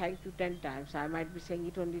say thank you 10 times. I might be saying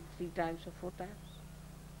it only 3 times or 4 times.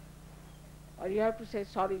 Or you have to say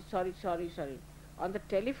sorry, sorry, sorry, sorry. On the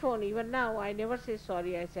telephone, even now, I never say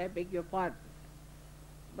sorry, I say I beg your pardon.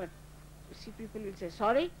 But you see, people will say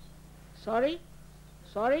sorry, sorry,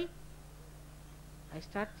 sorry. I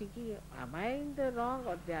start thinking, am I in the wrong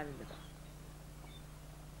or they are in the wrong?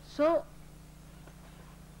 So,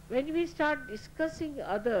 when we start discussing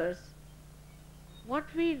others, what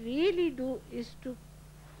we really do is to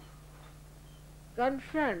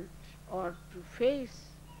confront or to face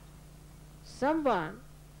someone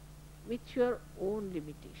with your own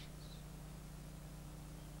limitations.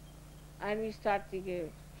 And we start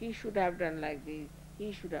thinking, he should have done like this,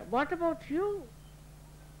 he should have. What about you?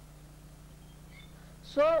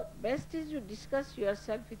 So, best is you discuss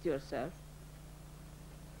yourself with yourself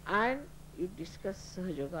and you discuss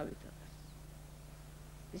Sahaja Yoga with others.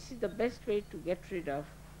 This is the best way to get rid of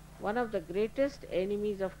one of the greatest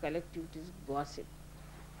enemies of collectivity is gossip.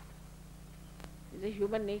 It's a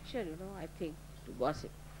human nature, I think, to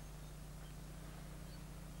gossip.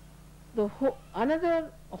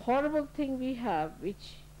 Another horrible thing we have,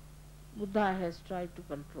 which Buddha has tried to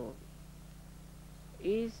control,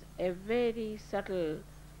 is a very subtle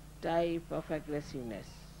type of aggressiveness.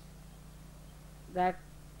 That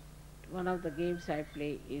one of the games I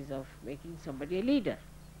play is of making somebody a leader.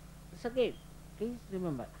 It's a game. Please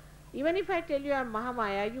remember. Even if I tell you I'm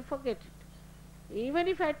Mahamaya, you forget it. Even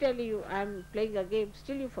if I tell you I'm playing a game,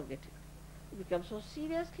 still you forget it. You become so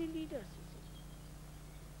seriously leaders, you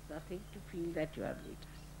see. Nothing to feel that you are leaders.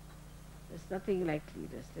 There's nothing like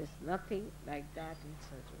leaders. There's nothing like that in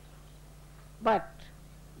surgery. But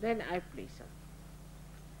then I play something.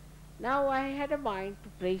 Now I had a mind to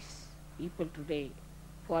praise people today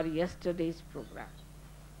for yesterday's program.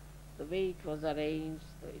 The way it was arranged,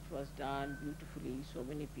 it was done beautifully, so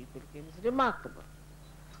many people came. It's remarkable.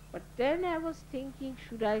 But then I was thinking,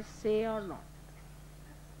 should I say or not?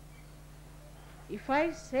 If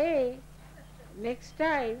I say, next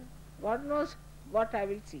time, God knows what I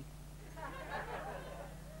will see.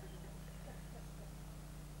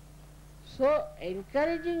 So,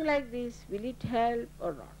 encouraging like this, will it help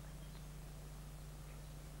or not?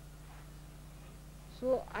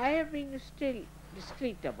 So, I have been still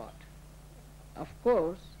discreet about it. Of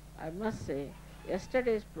course, I must say,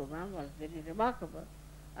 yesterday's program was very remarkable,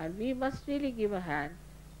 and we must really give a hand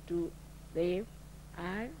to them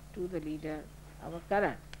and to the leader, our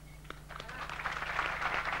Karan.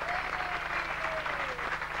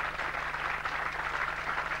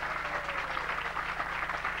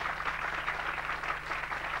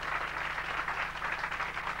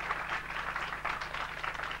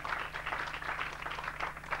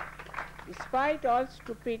 despite all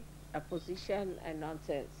stupid opposition and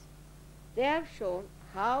nonsense, they have shown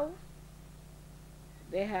how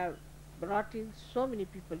they have brought in so many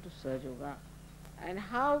people to Sahaja Yoga, and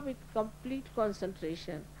how with complete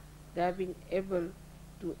concentration they have been able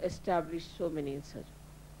to establish so many in Sahaja Yoga.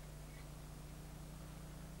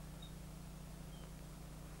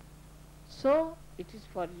 So it is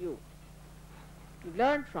for you to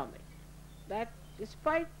learn from it, that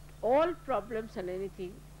despite all problems and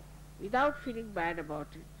anything, without feeling bad about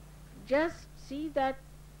it, just see that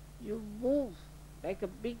you move like a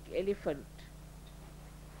big elephant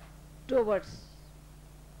towards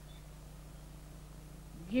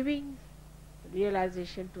giving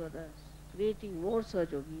realization to others, creating more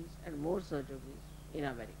Sahajogis and more Sahajogis in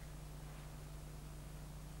America.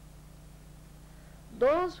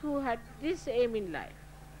 Those who had this aim in life,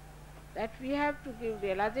 that we have to give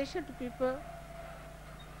realization to people,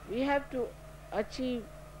 we have to achieve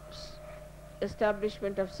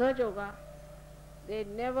establishment of Sahaja Yoga, they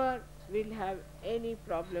never will have any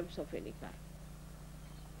problems of any kind.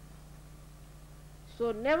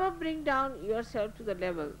 So never bring down yourself to the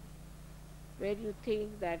level where you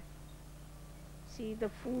think that, see, the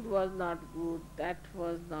food was not good, that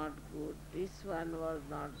was not good, this one was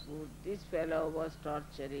not good, this fellow was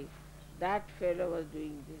torturing, that fellow was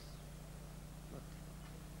doing this.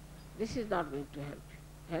 This is not going to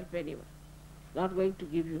help anyone. Not going to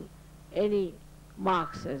give you any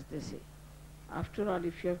marks, as they say. After all,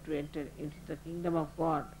 if you have to enter into the kingdom of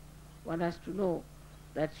God, one has to know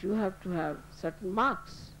that you have to have certain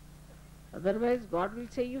marks. Otherwise, God will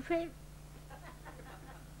say you failed.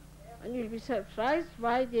 And you will be surprised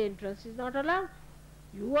why the entrance is not allowed.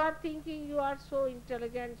 You are thinking you are so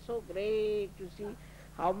intelligent, so great, you see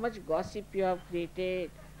how much gossip you have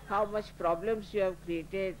created, how much problems you have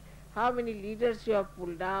created, how many leaders you have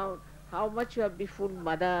pulled down, how much you have befooled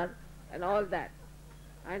mother, and all that.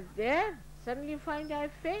 And there, suddenly you find I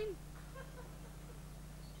have failed.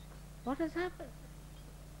 What has happened?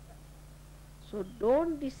 So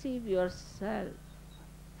don't deceive yourself.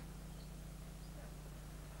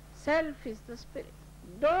 Self is the spirit.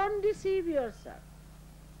 Don't deceive yourself.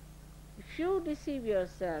 If you deceive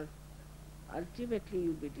yourself, ultimately you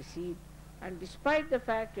will be deceived. And despite the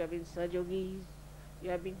fact you have been Sahajogis, you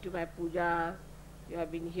have been to my puja, you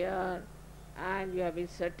have been here, and you have been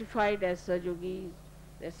certified as Sahajogis,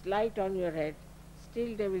 there's light on your head,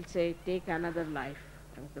 still they will say, take another life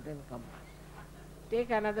and then come back.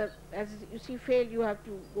 Take another, as you see, fail, you have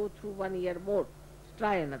to go through 1 year more.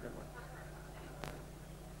 Try another one.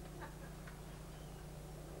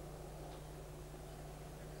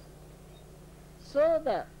 So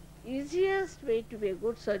the easiest way to be a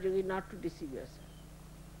good Sahajogi is not to deceive yourself.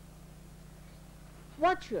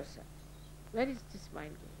 Watch yourself. Where is this mind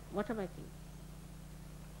going? What am I thinking?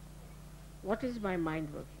 What is my mind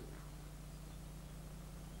working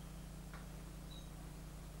now?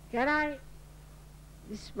 Can I,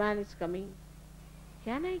 this man is coming,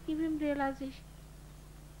 can I give him realization?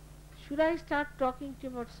 Should I start talking to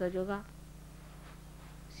him about Sahaja Yoga?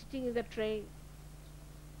 Sitting in the train,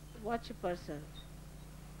 watch a person.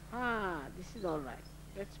 This is all right.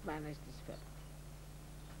 Let's manage this fellow.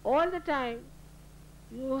 All the time,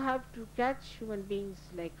 you have to catch human beings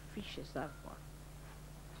like fishes are caught.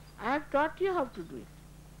 I have taught you how to do it.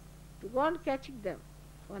 To go on catching them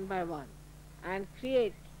one by one and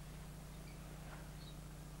create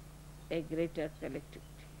a greater collectivity.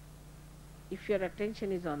 If your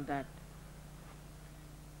attention is on that,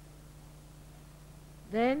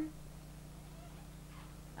 then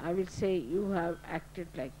I will say you have acted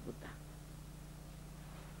like Buddha.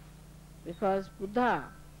 Because Buddha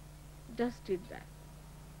just did that.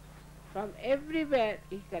 From everywhere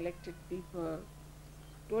he collected people,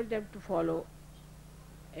 told them to follow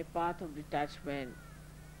a path of detachment,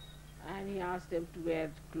 and he asked them to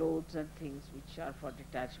wear clothes and things which are for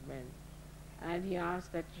detachment, and he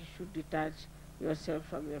asked that you should detach yourself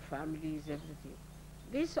from your families, everything.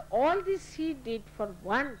 All this he did for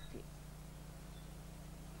one thing,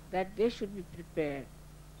 that they should be prepared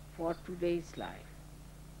for today's life.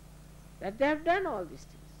 That they have done all these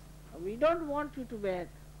things. We don't want you to wear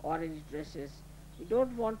orange dresses. We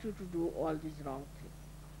don't want you to do all these wrong things,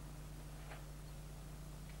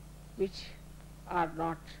 which are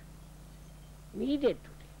not needed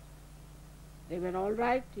today. They were all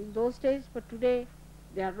right in those days, but today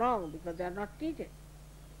they are wrong because they are not needed.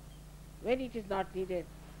 When it is not needed,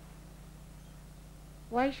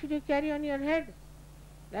 why should you carry on your head?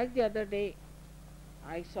 Like the other day,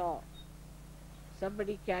 I saw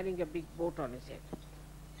somebody carrying a big boat on his head.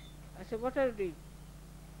 I said, what are you doing?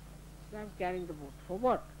 He said, I'm carrying the boat. For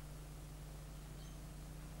what?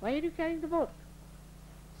 Why are you carrying the boat?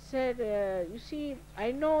 Said, you see,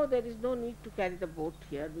 I know there is no need to carry the boat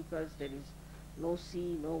here because there is no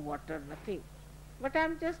sea, no water, nothing. But I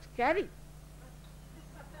am just carrying.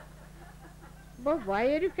 But why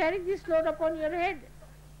are you carrying this load upon your head?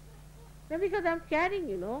 No, because I am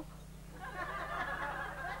carrying.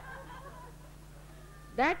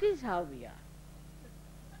 That is how we are.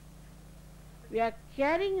 We are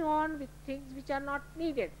carrying on with things which are not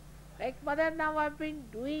needed. Like mother, now I have been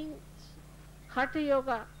doing Hatha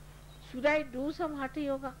Yoga. Should I do some Hatha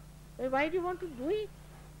Yoga? Why do you want to do it?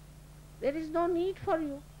 There is no need for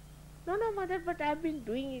you. No, no, mother, but I have been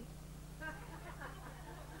doing it.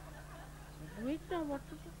 Do it now, what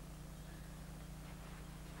to do?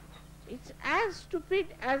 It's as stupid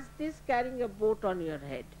as this carrying a boat on your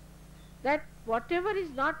head. That whatever is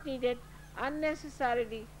not needed,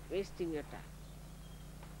 unnecessarily wasting your time.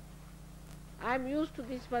 I am used to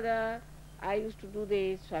this, mother. I used to do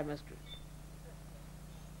this, so I must do it.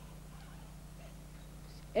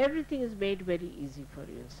 Everything is made very easy for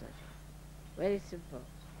you in surgery. Very simple.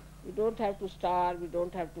 You don't have to starve, you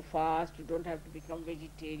don't have to fast, you don't have to become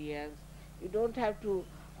vegetarians, you don't have to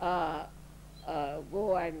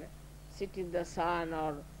go and sit in the sun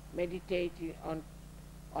or meditate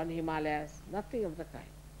on Himalayas, nothing of the kind.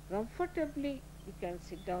 Comfortably you can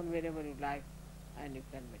sit down wherever you like and you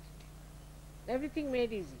can meditate. Everything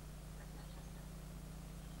made easy.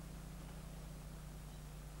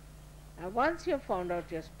 And once you have found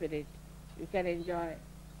out your spirit, you can enjoy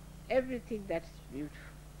everything that is beautiful.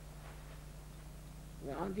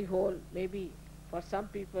 On the whole, maybe for some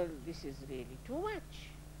people this is really too much.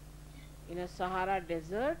 In a Sahara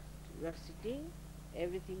desert, you are sitting,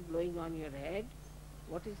 everything blowing on your head.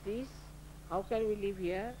 What is this? How can we live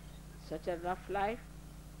here? Such a rough life.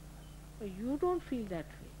 But you don't feel that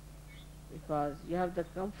way because you have the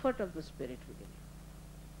comfort of the spirit within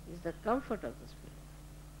you. It's the comfort of the spirit.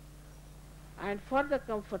 And for the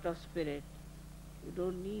comfort of spirit, you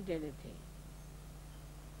don't need anything.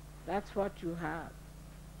 That's what you have.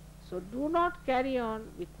 So do not carry on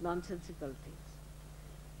with nonsensical things.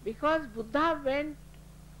 Because Buddha went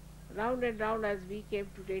round and round as we came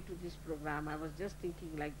today to this program, I was just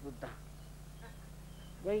thinking like Buddha.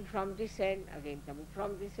 Going from this end, again coming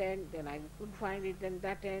from this end, then I couldn't find it, then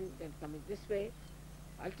that end, then coming this way.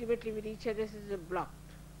 Ultimately we reached this is blocked.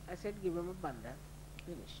 I said, give him a bandhan.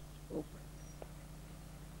 Finished. Open.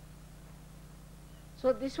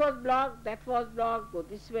 So this was blocked, that was blocked, go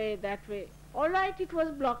this way, that way. All right, it was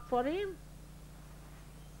blocked for him.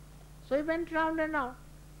 So he went round and round.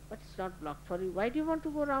 But it's not blocked for you. Why do you want to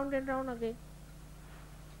go round and round again?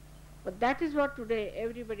 But that is what today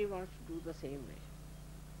everybody wants to do the same way.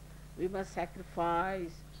 We must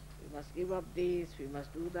sacrifice, we must give up this, we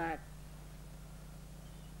must do that.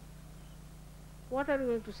 What are you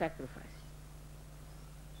going to sacrifice?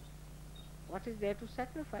 What is there to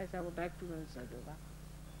sacrifice? I would like to know, Sadhguru.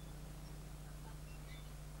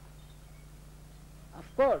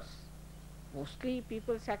 Of course, mostly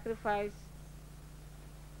people sacrifice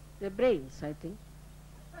their brains, I think.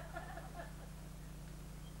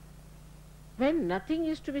 When nothing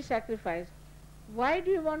is to be sacrificed, why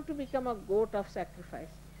do you want to become a goat of sacrifice?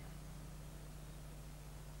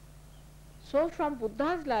 So from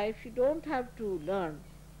Buddha's life, you don't have to learn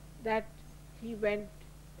that he went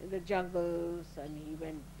in the jungles and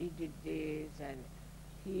he did this and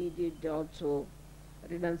he did also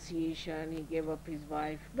renunciation, he gave up his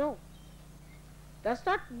wife. No, that's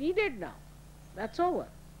not needed now. That's over.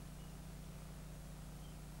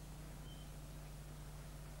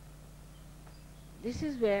 This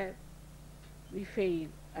is where we fail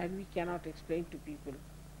and we cannot explain to people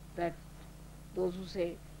that those who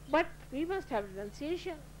say, but we must have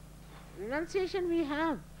renunciation. Renunciation we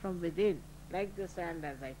have from within, like the sand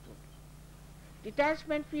as I told you.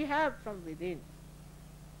 Detachment we have from within.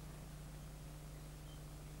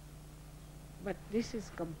 But this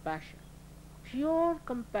is compassion. Pure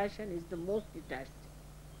compassion is the most detached thing.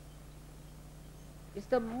 It's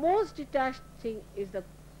the most detached thing is the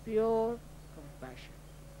pure compassion.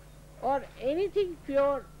 Or anything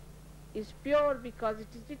pure is pure because it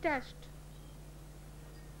is detached.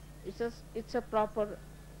 It's a proper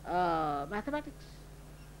mathematics.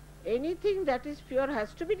 Anything that is pure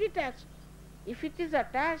has to be detached. If it is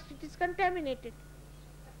attached, it is contaminated.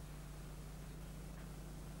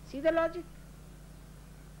 See the logic?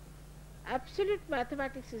 Absolute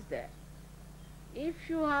mathematics is there. If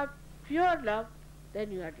you have pure love,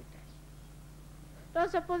 then you are detached. Now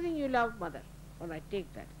supposing you love mother, or I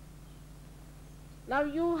take that. Now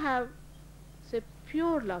you have, say,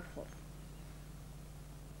 pure love for her.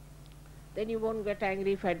 Then you won't get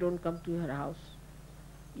angry if I don't come to your house.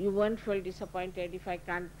 You won't feel disappointed if I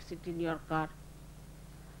can't sit in your car.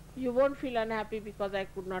 You won't feel unhappy because I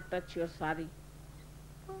could not touch your sari.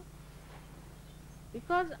 No.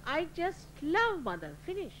 Because I just love mother,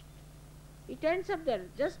 finished. It ends up there,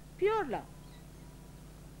 just pure love.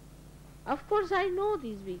 Of course I know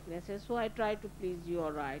these weaknesses, so I try to please you,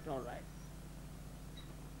 all right, all right.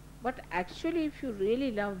 But actually if you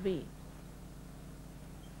really love me,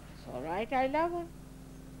 it's all right, I love her.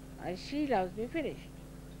 And she loves me, finished.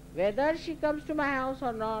 Whether she comes to my house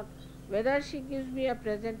or not, whether she gives me a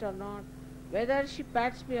present or not, whether she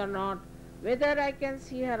pats me or not, whether I can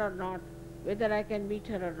see her or not, whether I can meet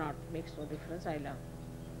her or not, makes no difference, I love her.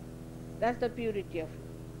 That's the purity of love.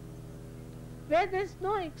 Where there's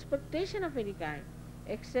no expectation of any kind,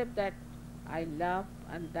 except that I love,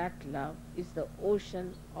 and that love is the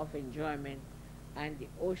ocean of enjoyment and the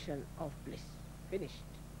ocean of bliss. Finished.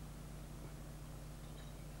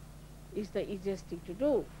 Is the easiest thing to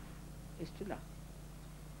do, is to love.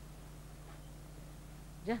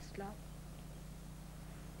 Just love.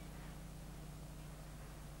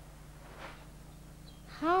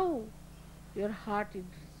 How your heart is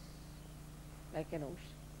like an ocean.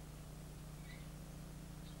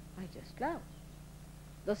 I just love.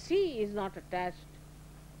 The sea is not attached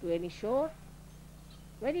to any shore.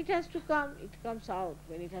 When it has to come, it comes out.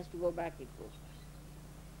 When it has to go back, it goes back.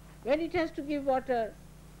 When it has to give water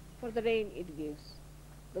for the rain, it gives.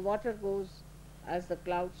 The water goes as the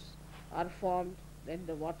clouds are formed, then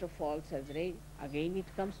the water falls as rain. Again it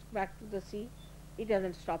comes back to the sea. It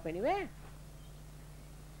doesn't stop anywhere.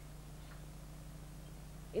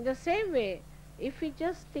 In the same way, if we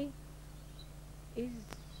just think, is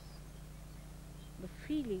the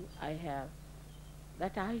feeling I have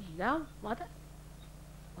that I love mother,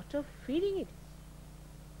 what a feeling it is.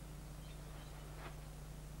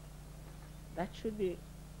 That should be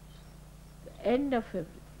the end of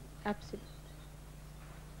everything, absolutely.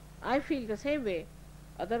 I feel the same way.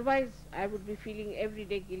 Otherwise, I would be feeling every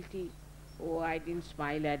day guilty. Oh, I didn't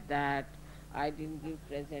smile at that. I didn't give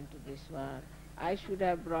present to this one. I should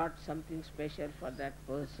have brought something special for that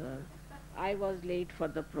person. I was late for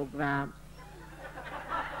the program.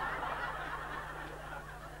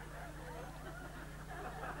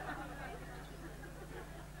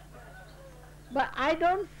 But I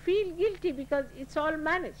don't feel guilty because it's all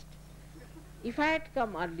managed. If I had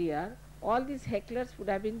come earlier, all these hecklers would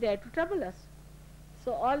have been there to trouble us.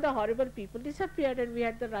 So all the horrible people disappeared and we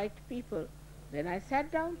had the right people. Then I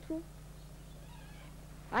sat down through.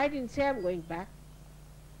 I didn't say I'm going back.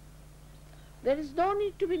 There is no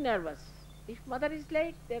need to be nervous. If mother is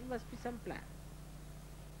late, there must be some plan.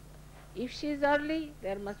 If she is early,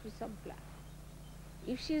 there must be some plan.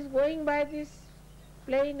 If she is going by this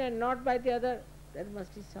plane and not by the other, there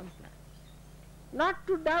must be some plan. Not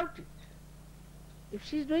to doubt it. If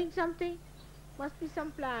she is doing something, must be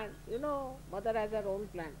some plan. You know, mother has her own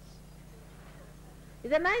plans.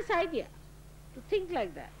 It's a nice idea to think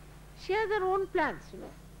like that. She has her own plans, you know.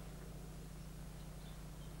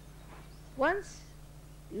 Once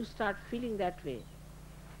you start feeling that way,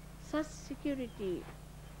 such security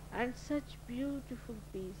and such beautiful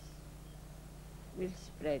peace will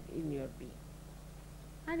spread in your being,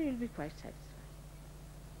 and you will be quite satisfied.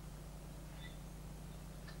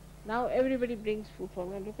 Now everybody brings food for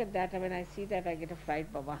me. Look at that. When I see that, I get a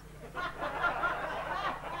fright, Baba.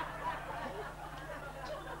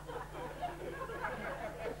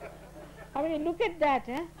 I mean, look at that.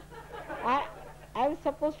 I was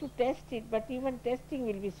supposed to test it, but even testing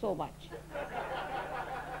will be so much.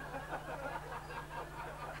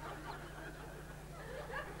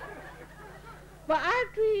 But I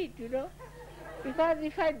have to eat, you know, because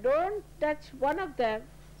if I don't touch one of them,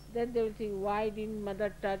 then they will think, why didn't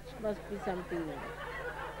mother touch? Must be something in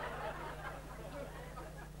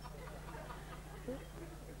it.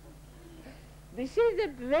 This is a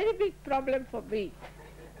very big problem for me,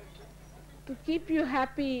 to keep you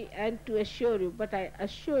happy and to assure you. But I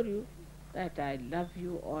assure you that I love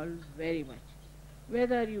you all very much.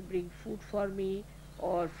 Whether you bring food for me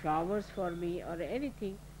or flowers for me or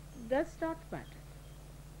anything, does not matter.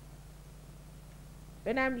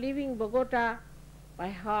 When I am leaving Bogota, my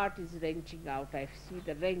heart is wrenching out. I see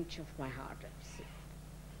the wrench of my heart, I see.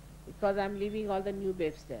 Because I am leaving all the new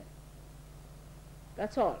babes there.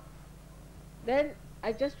 That's all. Then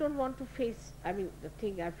I just don't want to face, the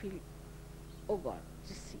thing. I feel, oh God,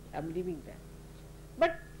 just see, I'm leaving them.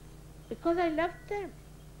 But because I love them.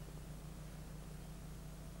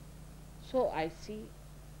 So I see,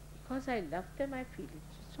 because I love them, I feel it.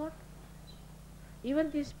 It's all. Even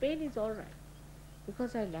this pain is all right,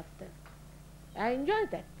 because I love them. I enjoy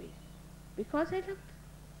that pain, because I love them.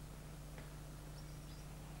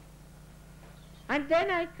 And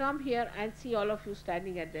then I come here and see all of you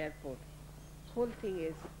standing at the airport. Whole thing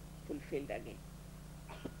is fulfilled again.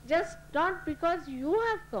 Just not because you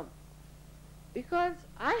have come, because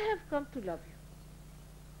I have come to love you.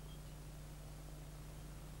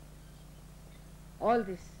 All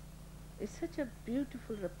this is such a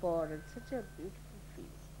beautiful rapport and such a beautiful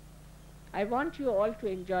feeling. I want you all to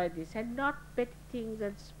enjoy this and not petty things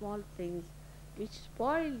and small things which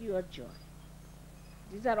spoil your joy.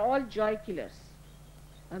 These are all joy killers.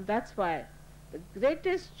 And that's why the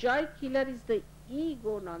greatest joy killer is the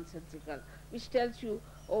ego nonsensical, which tells you,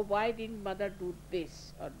 oh, why didn't mother do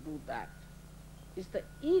this or do that? It's the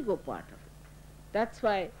ego part of it. That's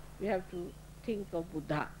why we have to think of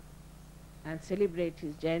Buddha and celebrate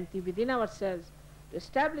his Jayanti within ourselves, to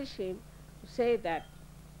establish him, to say that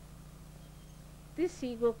this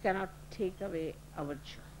ego cannot take away our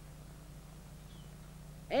joy.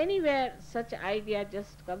 Anywhere such idea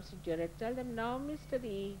just comes into your head, tell them, now Mr.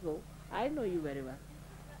 Ego, I know you very well.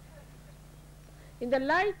 In the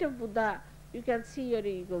light of Buddha, you can see your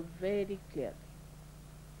ego very clearly.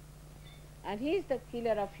 And he is the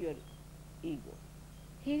killer of your ego.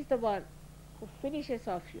 He is the one who finishes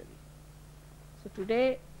off your ego. So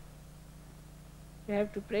today, we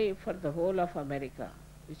have to pray for the whole of America,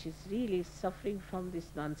 which is really suffering from this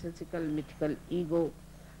nonsensical, mythical ego,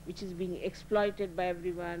 which is being exploited by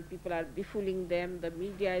everyone. People are befooling them, the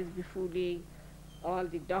media is befooling, all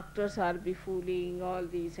the doctors are befooling, all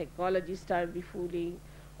the psychologists are befooling,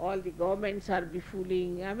 all the governments are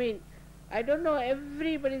befooling. I mean, I don't know,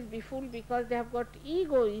 everybody is befooled because they have got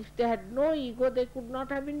ego. If they had no ego, they could not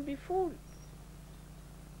have been befooled.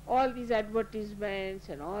 All these advertisements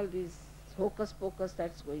and all this hocus pocus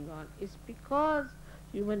that's going on is because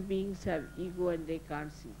human beings have ego and they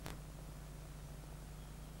can't see.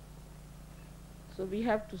 So we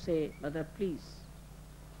have to say, Mother, please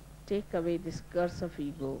take away this curse of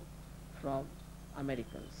ego from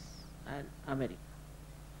Americans and America.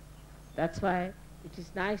 That's why it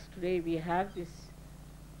is nice today we have this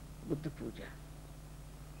Buddha Puja.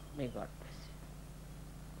 May God bless you.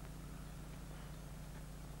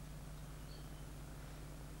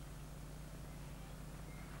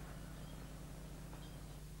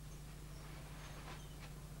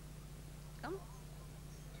 Come.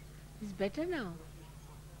 It's better now.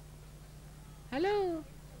 Hello.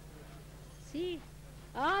 See,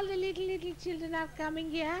 all the little children are coming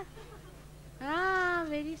here. Ah,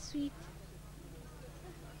 very sweet.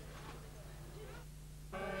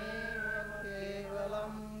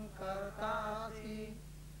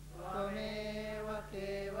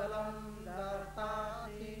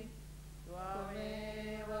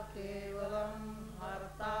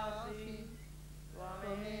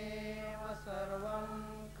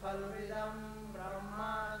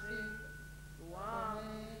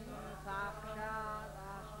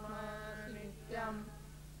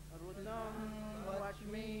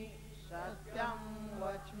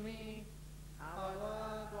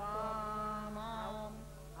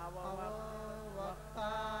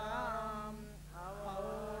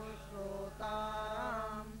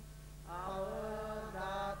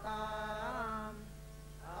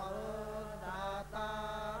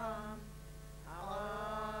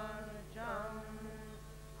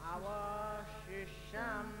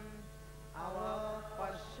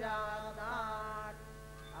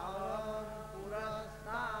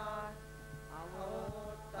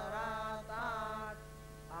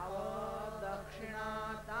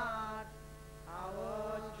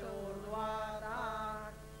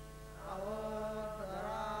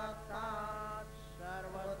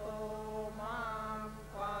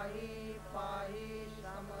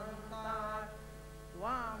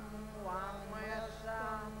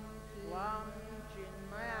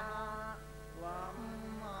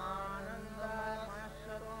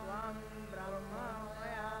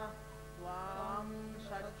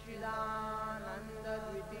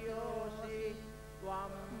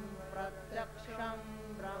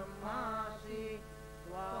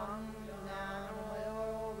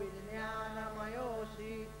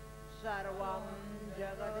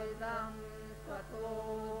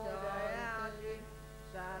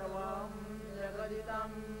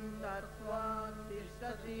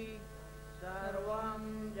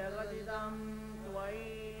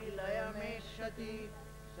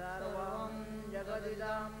 सर्वं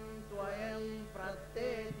जगदिदं त्वयं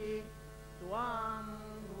प्रत्येति त्वां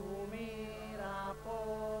भूमिरापो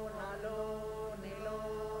नलो नीलो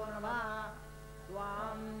नमः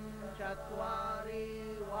त्वां चत्वारि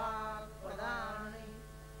वाक्पदानि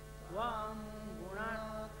त्वां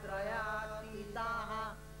गुणत्रयातीताः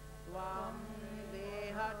त्वां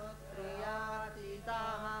देहत्रयातीताः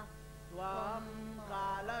त्वां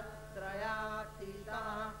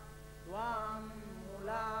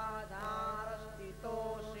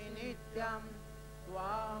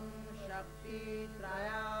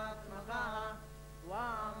त्रयात्मकः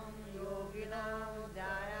त्वां योगिनं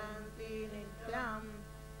ध्यायन्ति नित्यं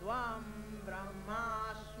त्वं ब्रह्मा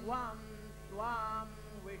स्वं त्वां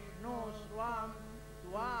विष्णुस्वं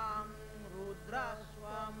त्वां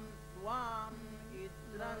रुद्रस्वं त्वां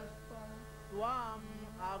इन्द्रस्वं त्वां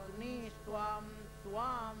अग्निस्त्वं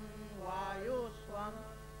त्वां वायुस्त्वं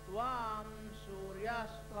त्वां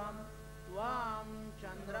सूर्यस्त्वं त्वां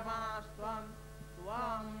चन्द्रमास्त्वं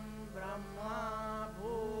त्वां ब्रह्मा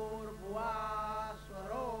भूर्भुवः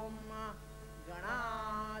स्वरों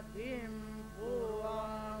गणाधिं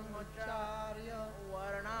पूर्वमुच्चार्य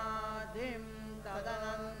वर्णाधिं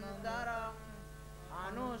तदनन्तरम्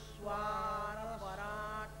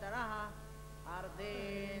अनुस्वारपरात्तरः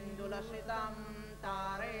अर्धेन्दुलसितं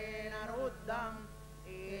तारेण रुद्धम्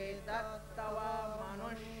एतत्तव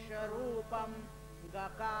मनुष्यरूपं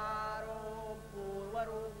गकारो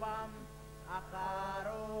पूर्वरूपम्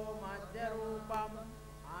अकारो मध्यरूपम्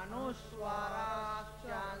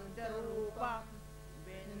अनुस्वाराश्चान्त्यरूपम्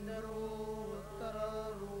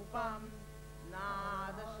बिन्दुरूत्तररूपम्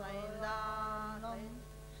नादसैन्दानं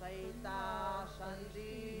सैता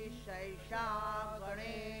सन्धि शैषा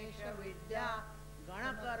गणेशविद्या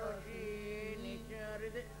गणकरोषि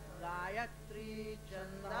निचरित गायत्री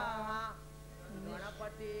छंदा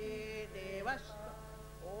गणपति देवस्त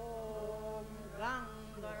ॐ गं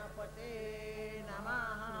गणपते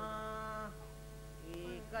नमः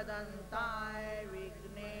एकदन्ताय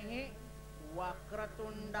विघ्नेः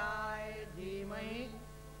वक्रतुण्डाय धीमहि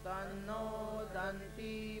तन्नो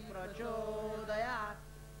दन्ती प्रचोदयात्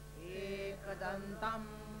एकदन्तं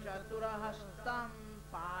चतुरहस्तं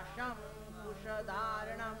पाशं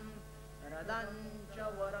कुशधारिणं रदं च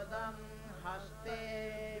वरदं हस्ते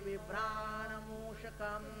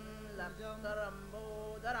बिभ्राणमूषकं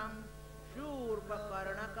लक्तरम्बोदरं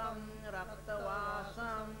शूर्पकर्णकं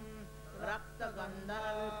रक्तवासं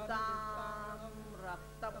रक्तगन्धयुक्तां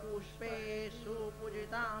रक्तपुष्पे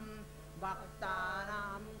सुपूजितं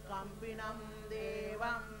भक्तानां कम्पिनं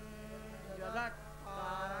देवं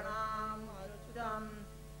जगत्कारणम् अच्युतम्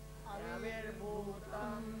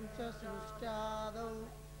आविर्भूतं च सृष्ट्यादौ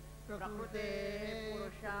प्रकृते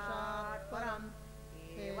पुरुषात् परम्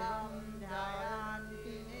एवं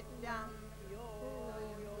ध्यायन्ति नित्यं यो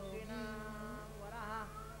योगिनां वरः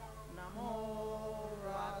नमो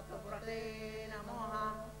रातप्रते नमः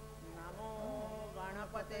नमो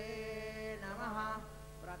गणपते नमः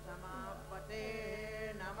प्रथमापते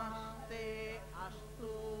नमस्ते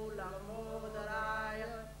अस्तु लम्बोदराय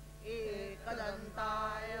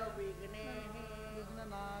एकदन्ताय विघ्नेनाशाय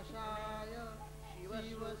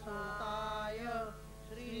शिवसुताय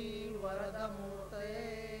श्रीवरदमूर्तये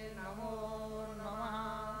नमो नमः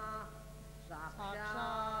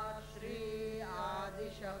साक्षात् श्री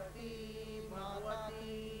आदिशक्ति भगवती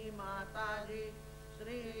माताजी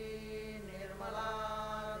श्री निर्मला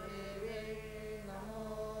देवी नमो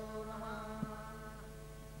नमः।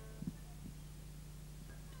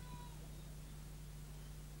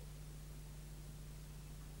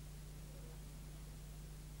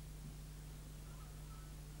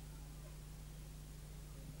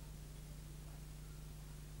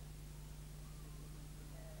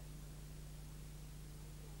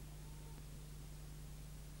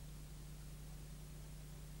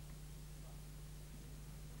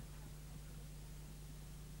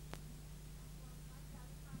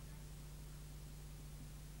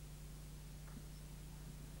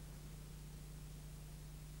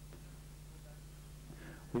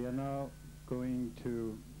 We are now going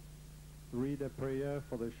to read a prayer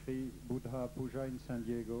for the Sri Buddha Puja in San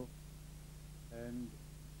Diego, and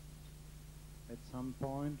at some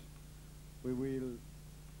point we will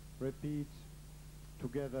repeat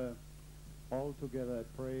together, all together, a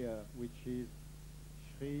prayer which is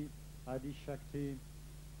Sri Adi Shakti,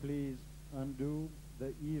 please undo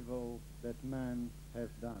the evil that man has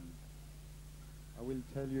done. I will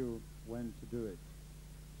tell you when to do it.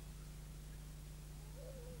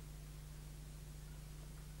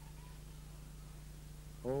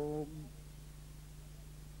 Om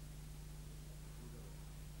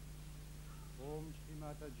Shri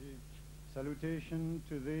Mataji, salutation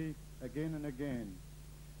to thee again and again.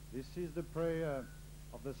 This is the prayer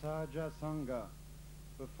of the Sahaja Sangha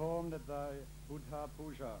performed at thy Buddha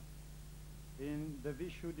Puja in the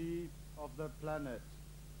Vishuddhi of the planet,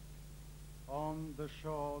 on the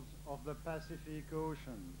shores of the Pacific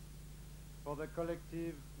Ocean, for the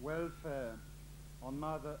collective welfare on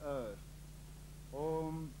Mother Earth.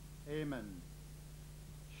 Om, Amen.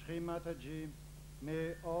 Shri Mataji,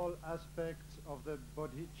 may all aspects of the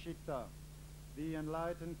bodhicitta, the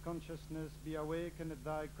enlightened consciousness, be awakened at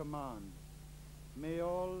thy command. May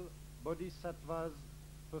all Bodhisattvas,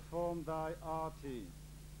 perform thy arti.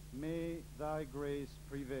 May thy grace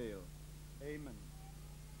prevail. Amen.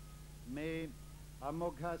 May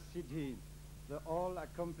Amogha Siddhi, the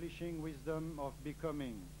all-accomplishing wisdom of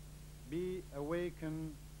becoming, be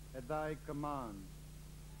awakened at thy command.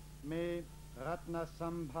 May Ratna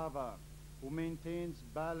Sambhava, who maintains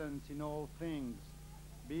balance in all things,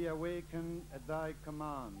 be awakened at thy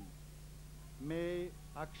command. May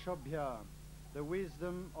Akshobhya, the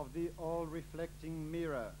wisdom of the all-reflecting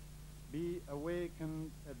mirror, be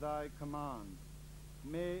awakened at thy command.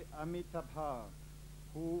 May Amitabha,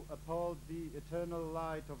 who upholds the eternal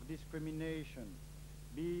light of discrimination,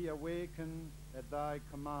 be awakened at thy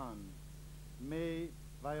command. May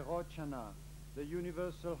Vairochana, the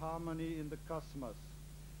universal harmony in the cosmos,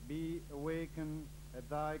 be awakened at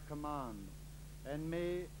thy command. And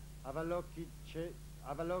may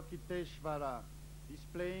Avalokiteshvara,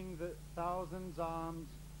 displaying the thousand arms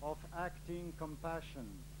of acting compassion,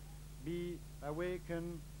 be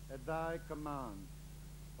awakened at thy command.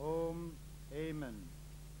 Om, Amen.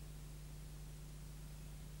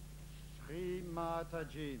 Sri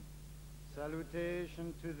Mataji,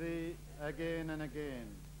 salutation to thee again and again.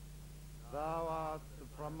 Thou art the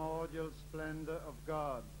primordial splendor of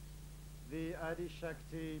God, the Adi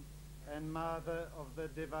Shakti and mother of the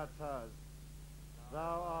Devatas.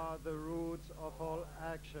 Thou art the roots of all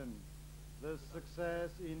action, the success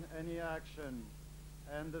in any action,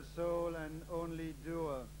 and the sole and only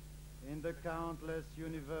doer in the countless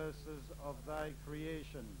universes of thy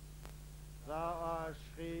creation. Thou art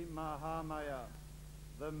Sri Mahamaya,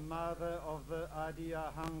 the mother of the Adi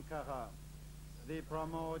Ahankara, the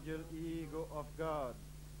primordial ego of God,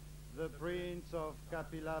 the prince of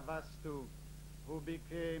Kapilavastu, who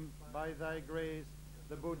became by thy grace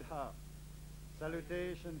the Buddha.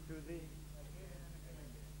 Salutation to thee.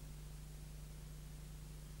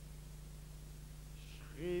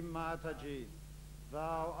 Sri Mataji,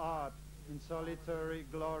 thou art in solitary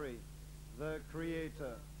glory, the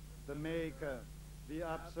creator, the maker, the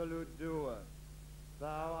absolute doer. Thou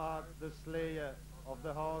art the slayer of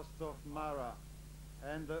the host of Mara,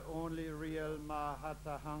 and the only real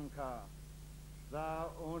Mahatahankar. Thou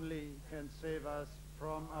only can save us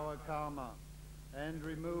from our karma and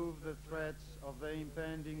remove the threats of the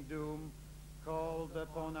impending doom called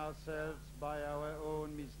upon ourselves by our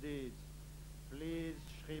own misdeeds. Please,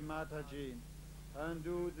 Sri Mataji,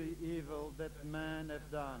 undo the evil that man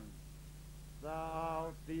hath done. Thou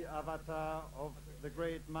art the avatar of the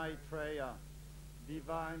great Maitreya,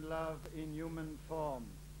 divine love in human form,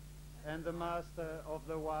 and the master of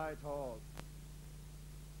the white horse.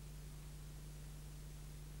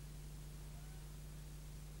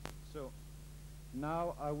 So,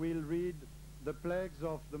 now I will read the plagues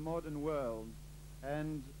of the modern world,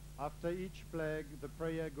 and after each plague the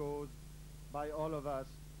prayer goes by all of us.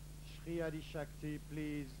 Shri Adi Shakti,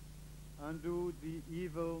 please undo the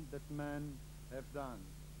evil that men have done.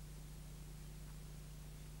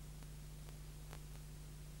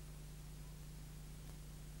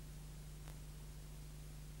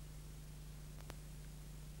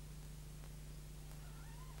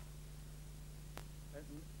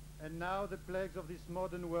 And now the plagues of this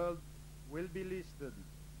modern world will be listed.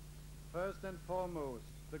 First and foremost,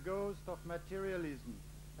 the ghost of materialism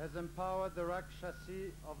has empowered the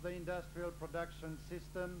Rakshasi of the industrial production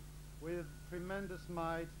system with tremendous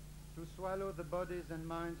might to swallow the bodies and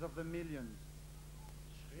minds of the millions.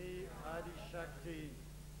 Sri Adi Shakti,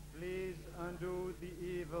 please undo the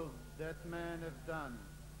evil that men have done.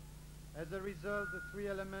 As a result, the three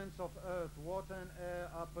elements of earth, water and air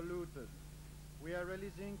are polluted. We are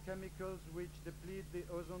releasing chemicals which deplete the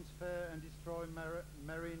ozone sphere and destroy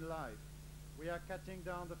marine life. We are cutting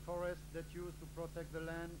down the forests that used to protect the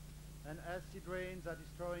land, and acid rains are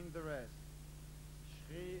destroying the rest.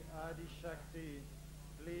 Shri Adi Shakti,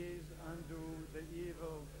 please undo the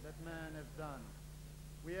evil that man has done.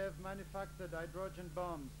 We have manufactured hydrogen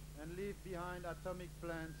bombs and leave behind atomic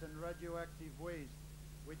plants and radioactive waste,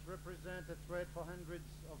 which represent a threat for hundreds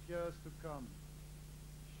of years to come.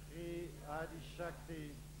 Shri Adi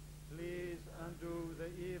Shakti, please undo the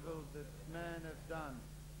evil that man has done.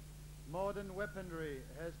 Modern weaponry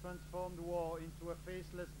has transformed war into a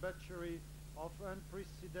faceless butchery of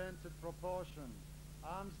unprecedented proportions.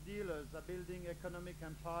 Arms dealers are building economic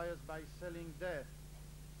empires by selling death.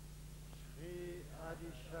 Shri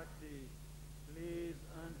Adi Shakti, please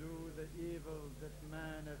undo the evil that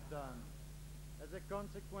man has done. As a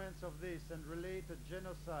consequence of this and related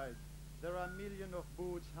genocide, there are millions of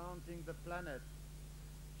boots haunting the planet.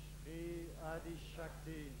 Shri Adi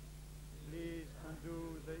Shakti, please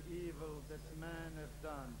undo the evil that man has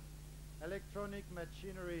done. electronic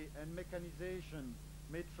machinery and mechanization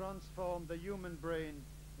may transform the human brain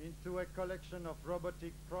into a collection of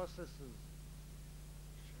robotic processes.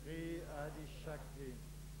 Shri Adi Shakti,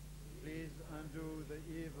 please undo the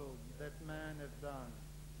evil that man has done.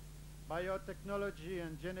 Biotechnology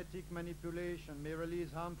and genetic manipulation may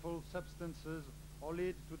release harmful substances or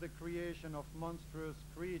lead to the creation of monstrous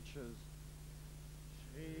creatures.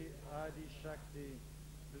 Shri Adi Shakti,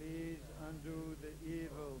 please undo the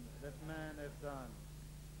evil that man has done.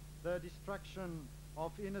 The destruction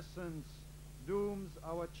of innocence dooms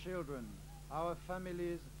our children, our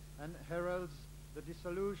families, and heralds the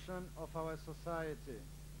dissolution of our society.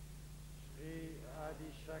 Shri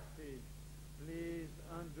Adi Shakti, please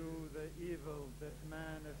undo the evil that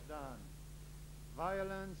man has done.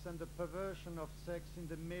 Violence and the perversion of sex in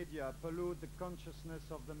the media pollute the consciousness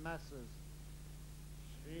of the masses.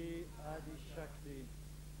 Shri Adi Shakti,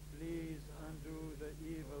 please undo the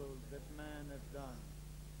evil that man has done.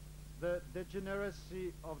 The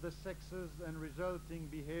degeneracy of the sexes and resulting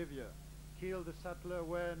behavior kill the subtler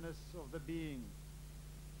awareness of the being.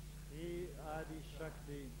 Shri Adi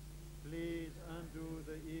Shakti, please undo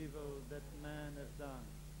the evil that man has done.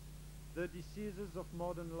 The diseases of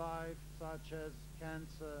modern life, such as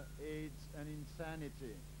cancer, AIDS, and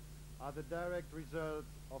insanity, are the direct result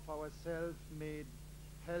of our self-made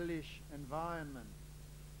hellish environment.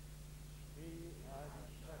 Shri Adi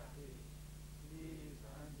Shakti, please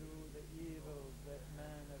undo the evil that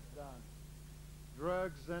man has done.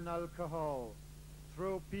 Drugs and alcohol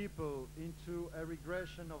throw people into a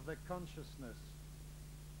regression of their consciousness.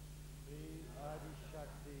 Shri Adi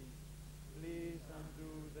Shakti, please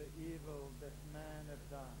undo the evil that man has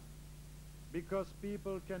done. Because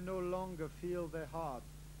people can no longer feel their heart,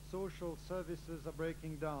 social services are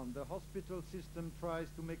breaking down. The hospital system tries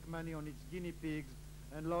to make money on its guinea pigs,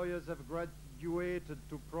 and lawyers have graduated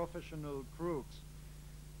to professional crooks.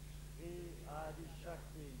 Shri Adi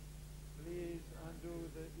Shakti, please undo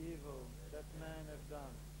the evil that man has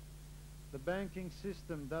done. The banking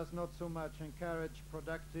system does not so much encourage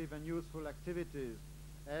productive and useful activities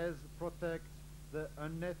as protect the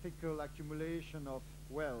unethical accumulation of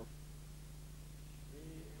wealth.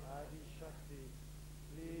 Shri Adi Shakti,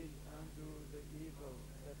 please undo the evil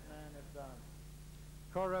that man has done.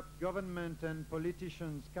 Corrupt government and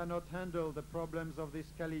politicians cannot handle the problems of this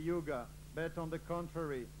Kali Yuga, but on the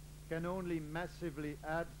contrary, can only massively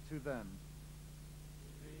add to them.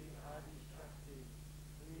 Shri Adi Shakti,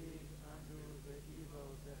 please undo the evil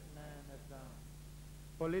that man has done.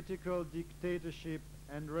 Political dictatorship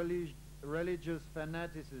and religious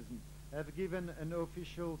fanaticism have given an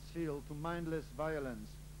official seal to mindless violence.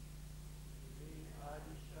 Shri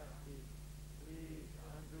Adi Shakti, please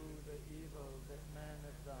undo the evil that man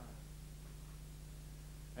has done.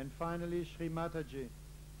 And finally, Sri Mataji,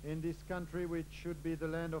 in this country which should be the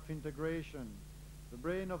land of integration, the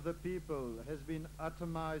brain of the people has been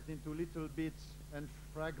atomized into little bits and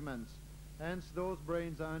fragments. Hence, those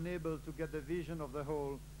brains are unable to get the vision of the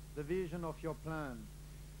whole, the vision of your plan.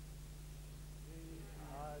 Shri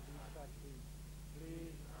Adi Shakti,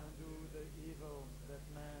 please undo the evil that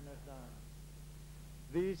man has done.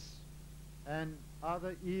 This and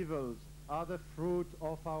other evils are the fruit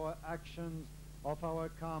of our actions, of our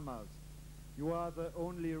karmas. You are the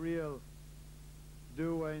only real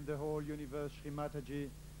doer in the whole universe, Sri Mataji.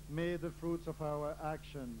 May the fruits of our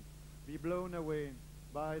action be blown away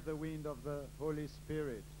by the wind of the Holy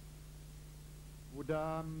Spirit.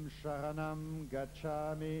 Udam Sharanam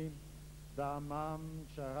Gacchami, Dhammam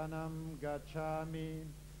Sharanam Gacchami,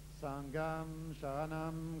 Sangam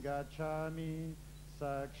Sharanam Gacchami,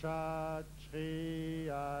 Sakshat Shri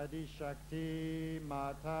Adi Shakti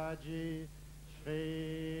Mataji,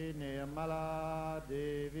 Shri Nirmala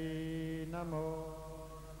Devi Namo.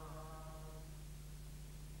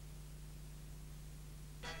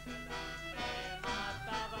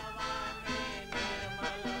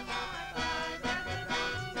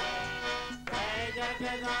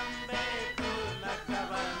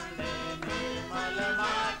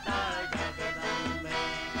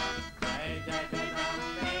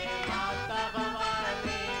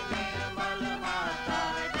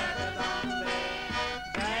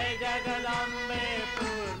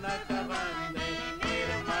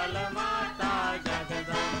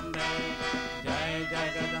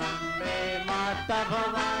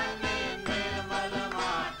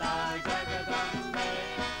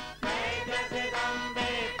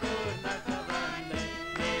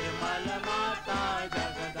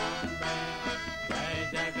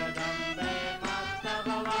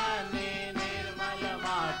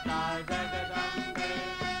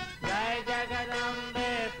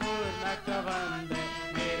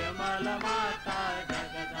 Nirmala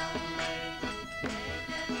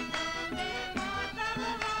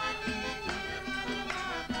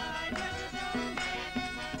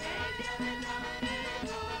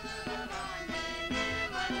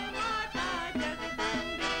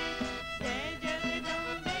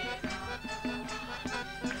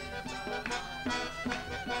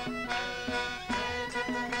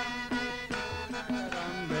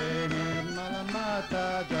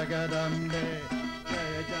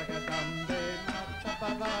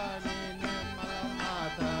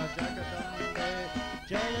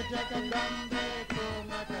Jagadambe,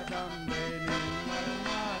 Kumakadambe,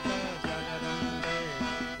 Nirmalamata Jagadambe,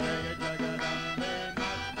 Jaya Jagadambe,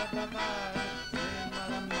 Mattabhavai,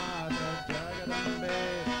 Nirmalamata Jagadambe,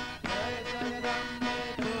 Jaya Jagadambe,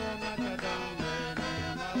 Kumakadambe,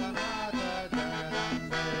 Nirmalamata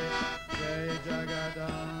Jagadambe, Jaya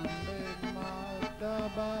Jagadambe,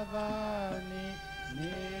 Mattabhavani,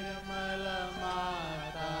 Nirmalamata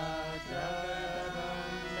Jagadambe.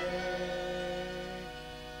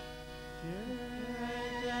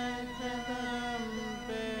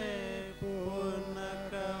 Jagadambe Purnakavande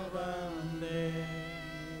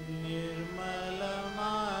Nirmalamata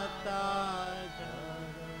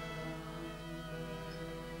Jagadambe.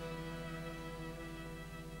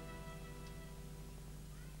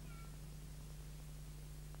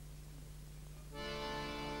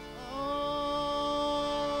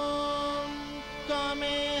 Om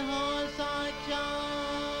Kame Ho Sacha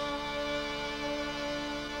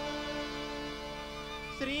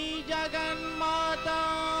Sri Jagannata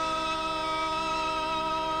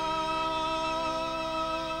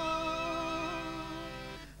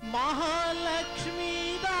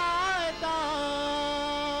Mahalakshmi Data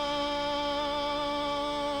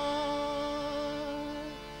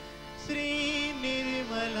Sri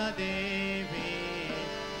Nirmala Devi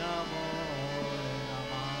Namo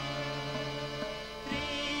Namah Sri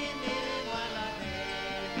Nirmala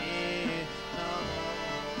Devi Namo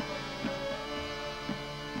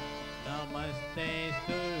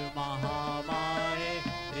Namastestu Mahamaye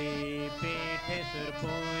Sri Pithe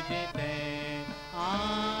Surpujite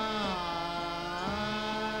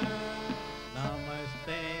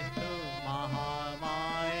Namastestu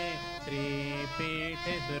Mahamaye Sri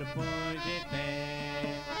Pithe Surpujite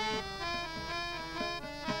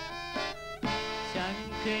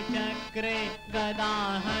Shankh Chakre Gada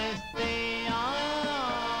Haste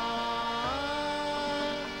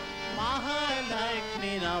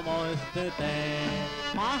Mahalakshmi Namostute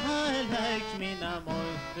Mahalakshmi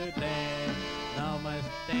Namostute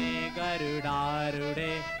Namaste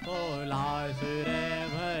Garudarude Kolasura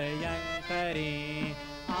Bhayankari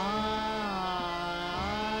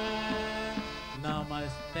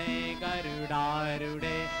Namaste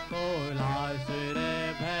Garudarude Kolasura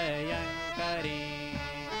Bhayankari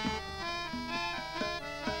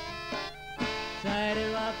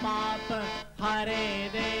Sarva Papa Hare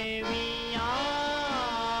Devi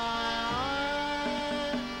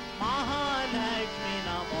Mahalakshmi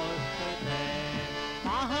Namostute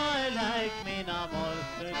Mahalakshmi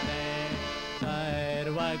Namostute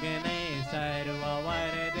Sarvagane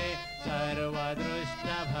Sarvavarde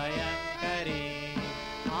Sarvadrushta Bhayankari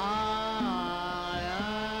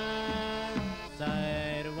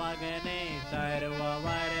Sarvagane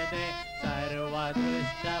Sarvavarde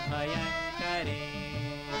Sarvadrushta Bhayankari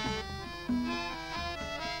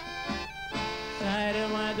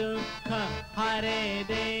Sarva Dukkha Hare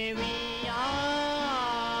Devi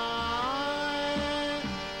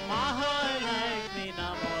Mahalakshmi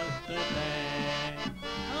Namostute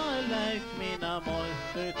Mahalakshmi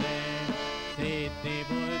Namostute Siddhi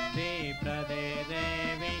Buddhi Prade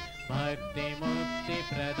Devi Bhakti Mukti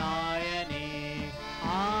Pradayani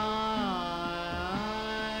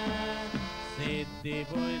Siddhi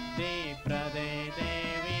Buddhi Prade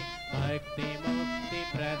Devi Bhakti Mukti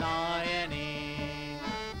Pradayani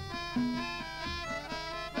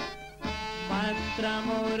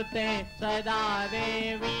Mantramurte Sada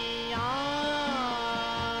Devi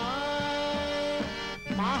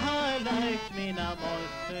Mahalakshmi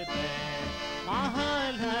Namostute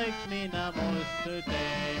Mahalakshmi Namostute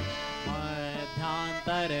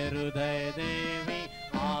Madhyantar Hruday Devi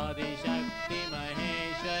Adi Shakti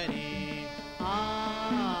Maheshwari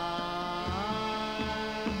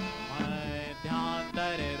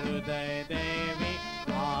Madhyantar Hruday Devi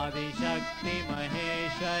Adi Shakti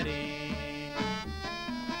Maheshwari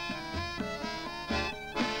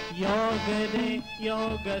Yoga De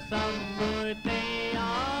Yoga Sambhute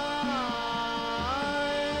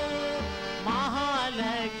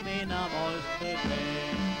Mahalakshmi Namostute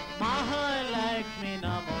Mahalakshmi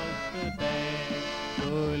Namostute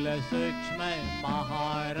Stula Sukshma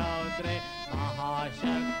Maharautre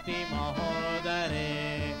Mahashakti Mahodare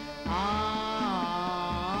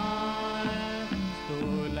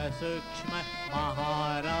Stula Sukshma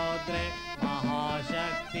Maharautre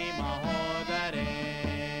Mahashakti Mahodare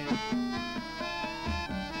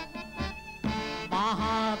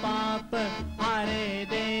Mahapap Hare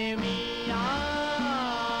Devi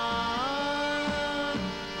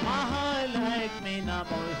Mahalakshmi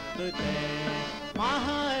Namostute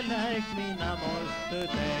Mahalakshmi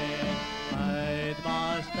Namostute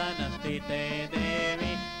Padmasthana Sthite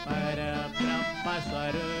Devi Parabrahma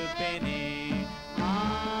Swarup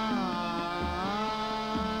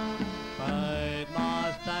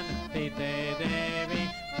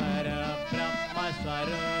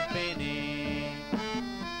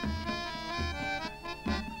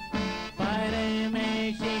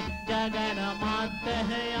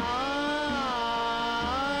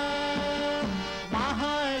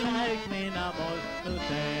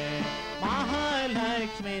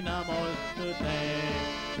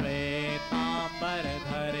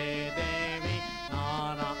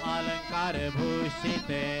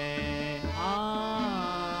भूषिते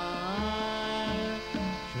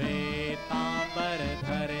Shvetambar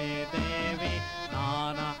धरे देवी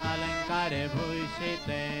नाना अलंकार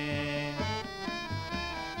भूषिते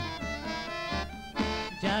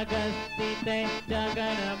जगस्थिते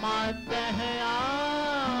जगन्माता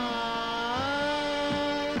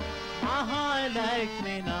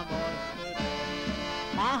महालक्ष्मी नमोस्तुते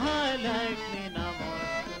महालक्ष्मी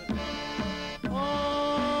नमोस्तुते ओम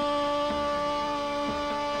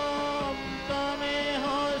त्वमेव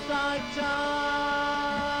हो साक्षात्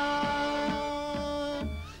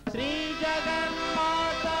श्री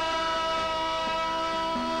जगन्माता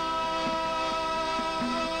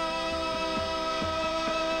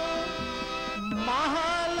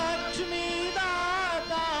महालक्ष्मी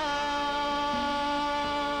दाता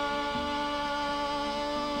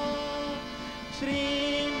श्री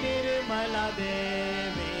निर्मला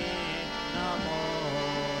देवी नमो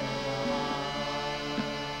नमः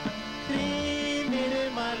श्री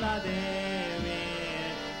निर्मला देवी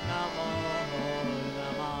नमो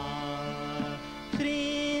नमः श्री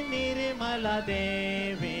निर्मला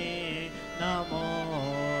देवी नमो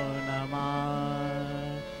नमः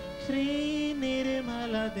श्री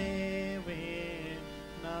निर्मला देवी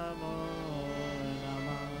नमो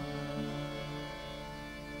नमः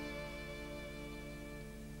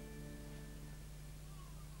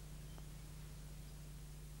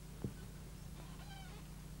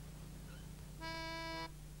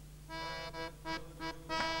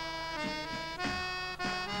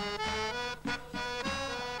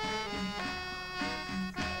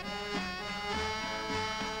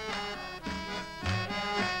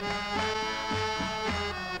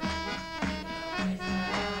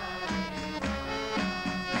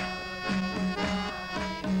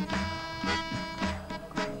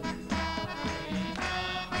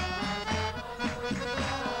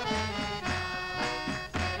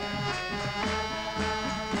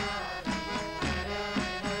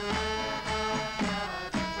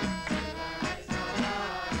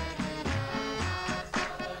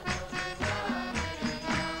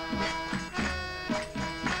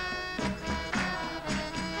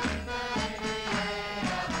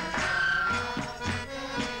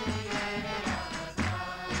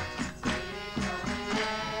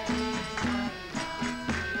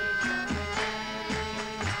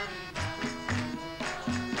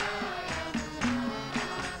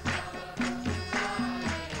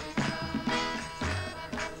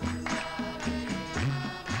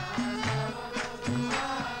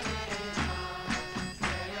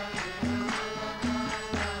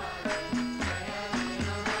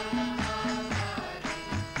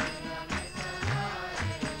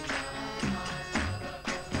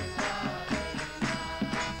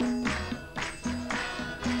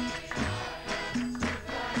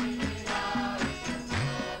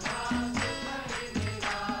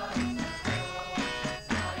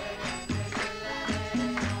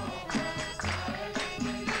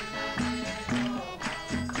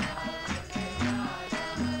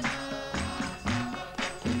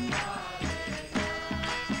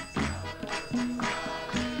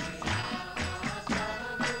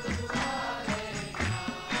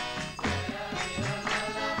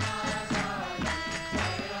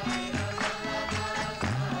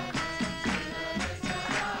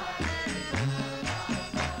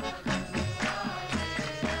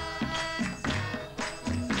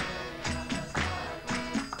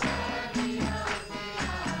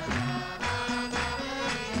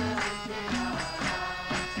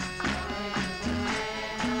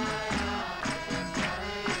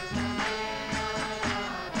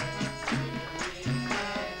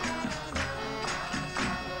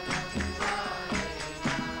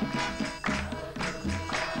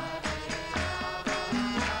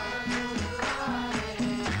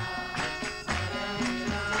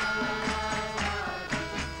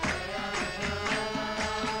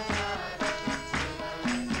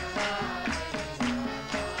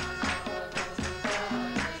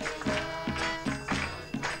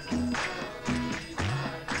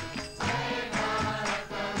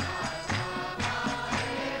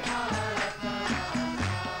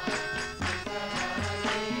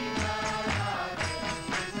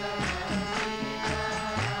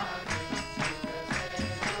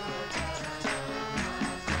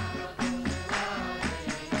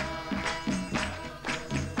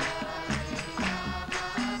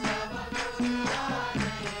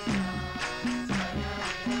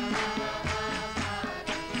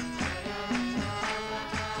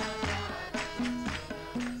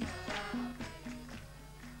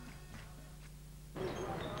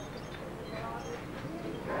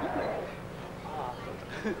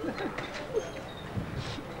Monkeys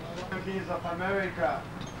of America,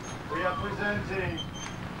 we are presenting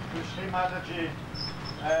to Sri Mataji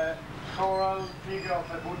a coral figure of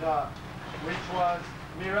a Buddha, which was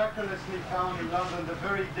miraculously found in London the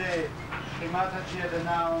very day Sri Mataji had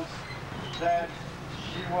announced that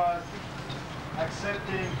she was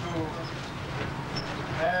accepting to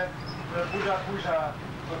have the Buddha Puja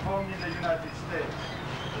performed in the United States.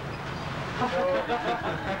 So,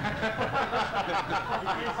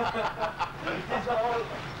 it is all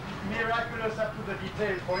miraculous up to the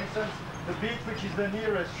detail. For instance, the beach which is the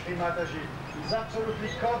nearest Sri Mataji is absolutely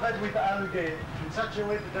covered with algae in such a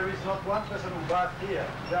way that there is not one person who bathes here.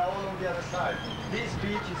 They are all on the other side. This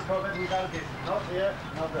beach is covered with algae. Not here,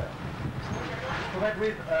 not there. It's covered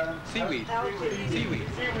with seaweed. Seaweed.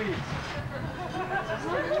 Seaweed.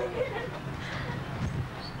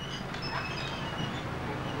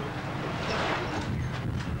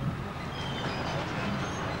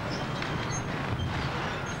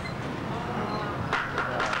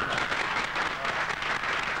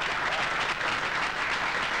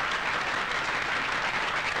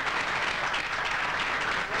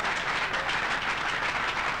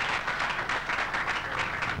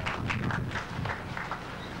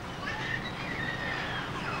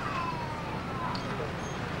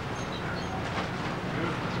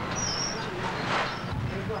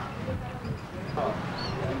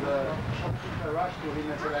 And the shopkeeper rushed to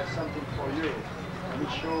him and said, I have something for you. And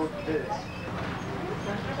he showed this.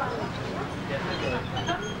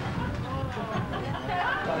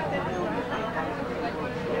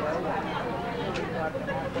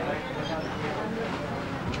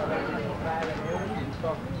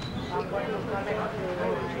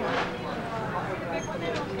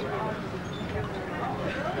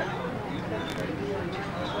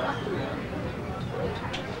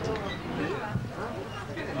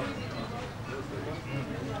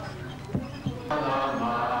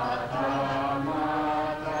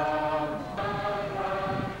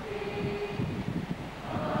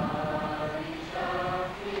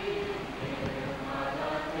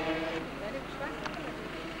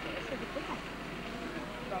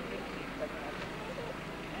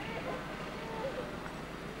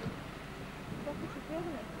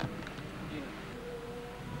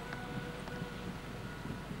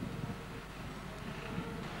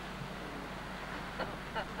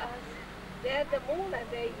 There's the moon and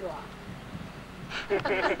there you are.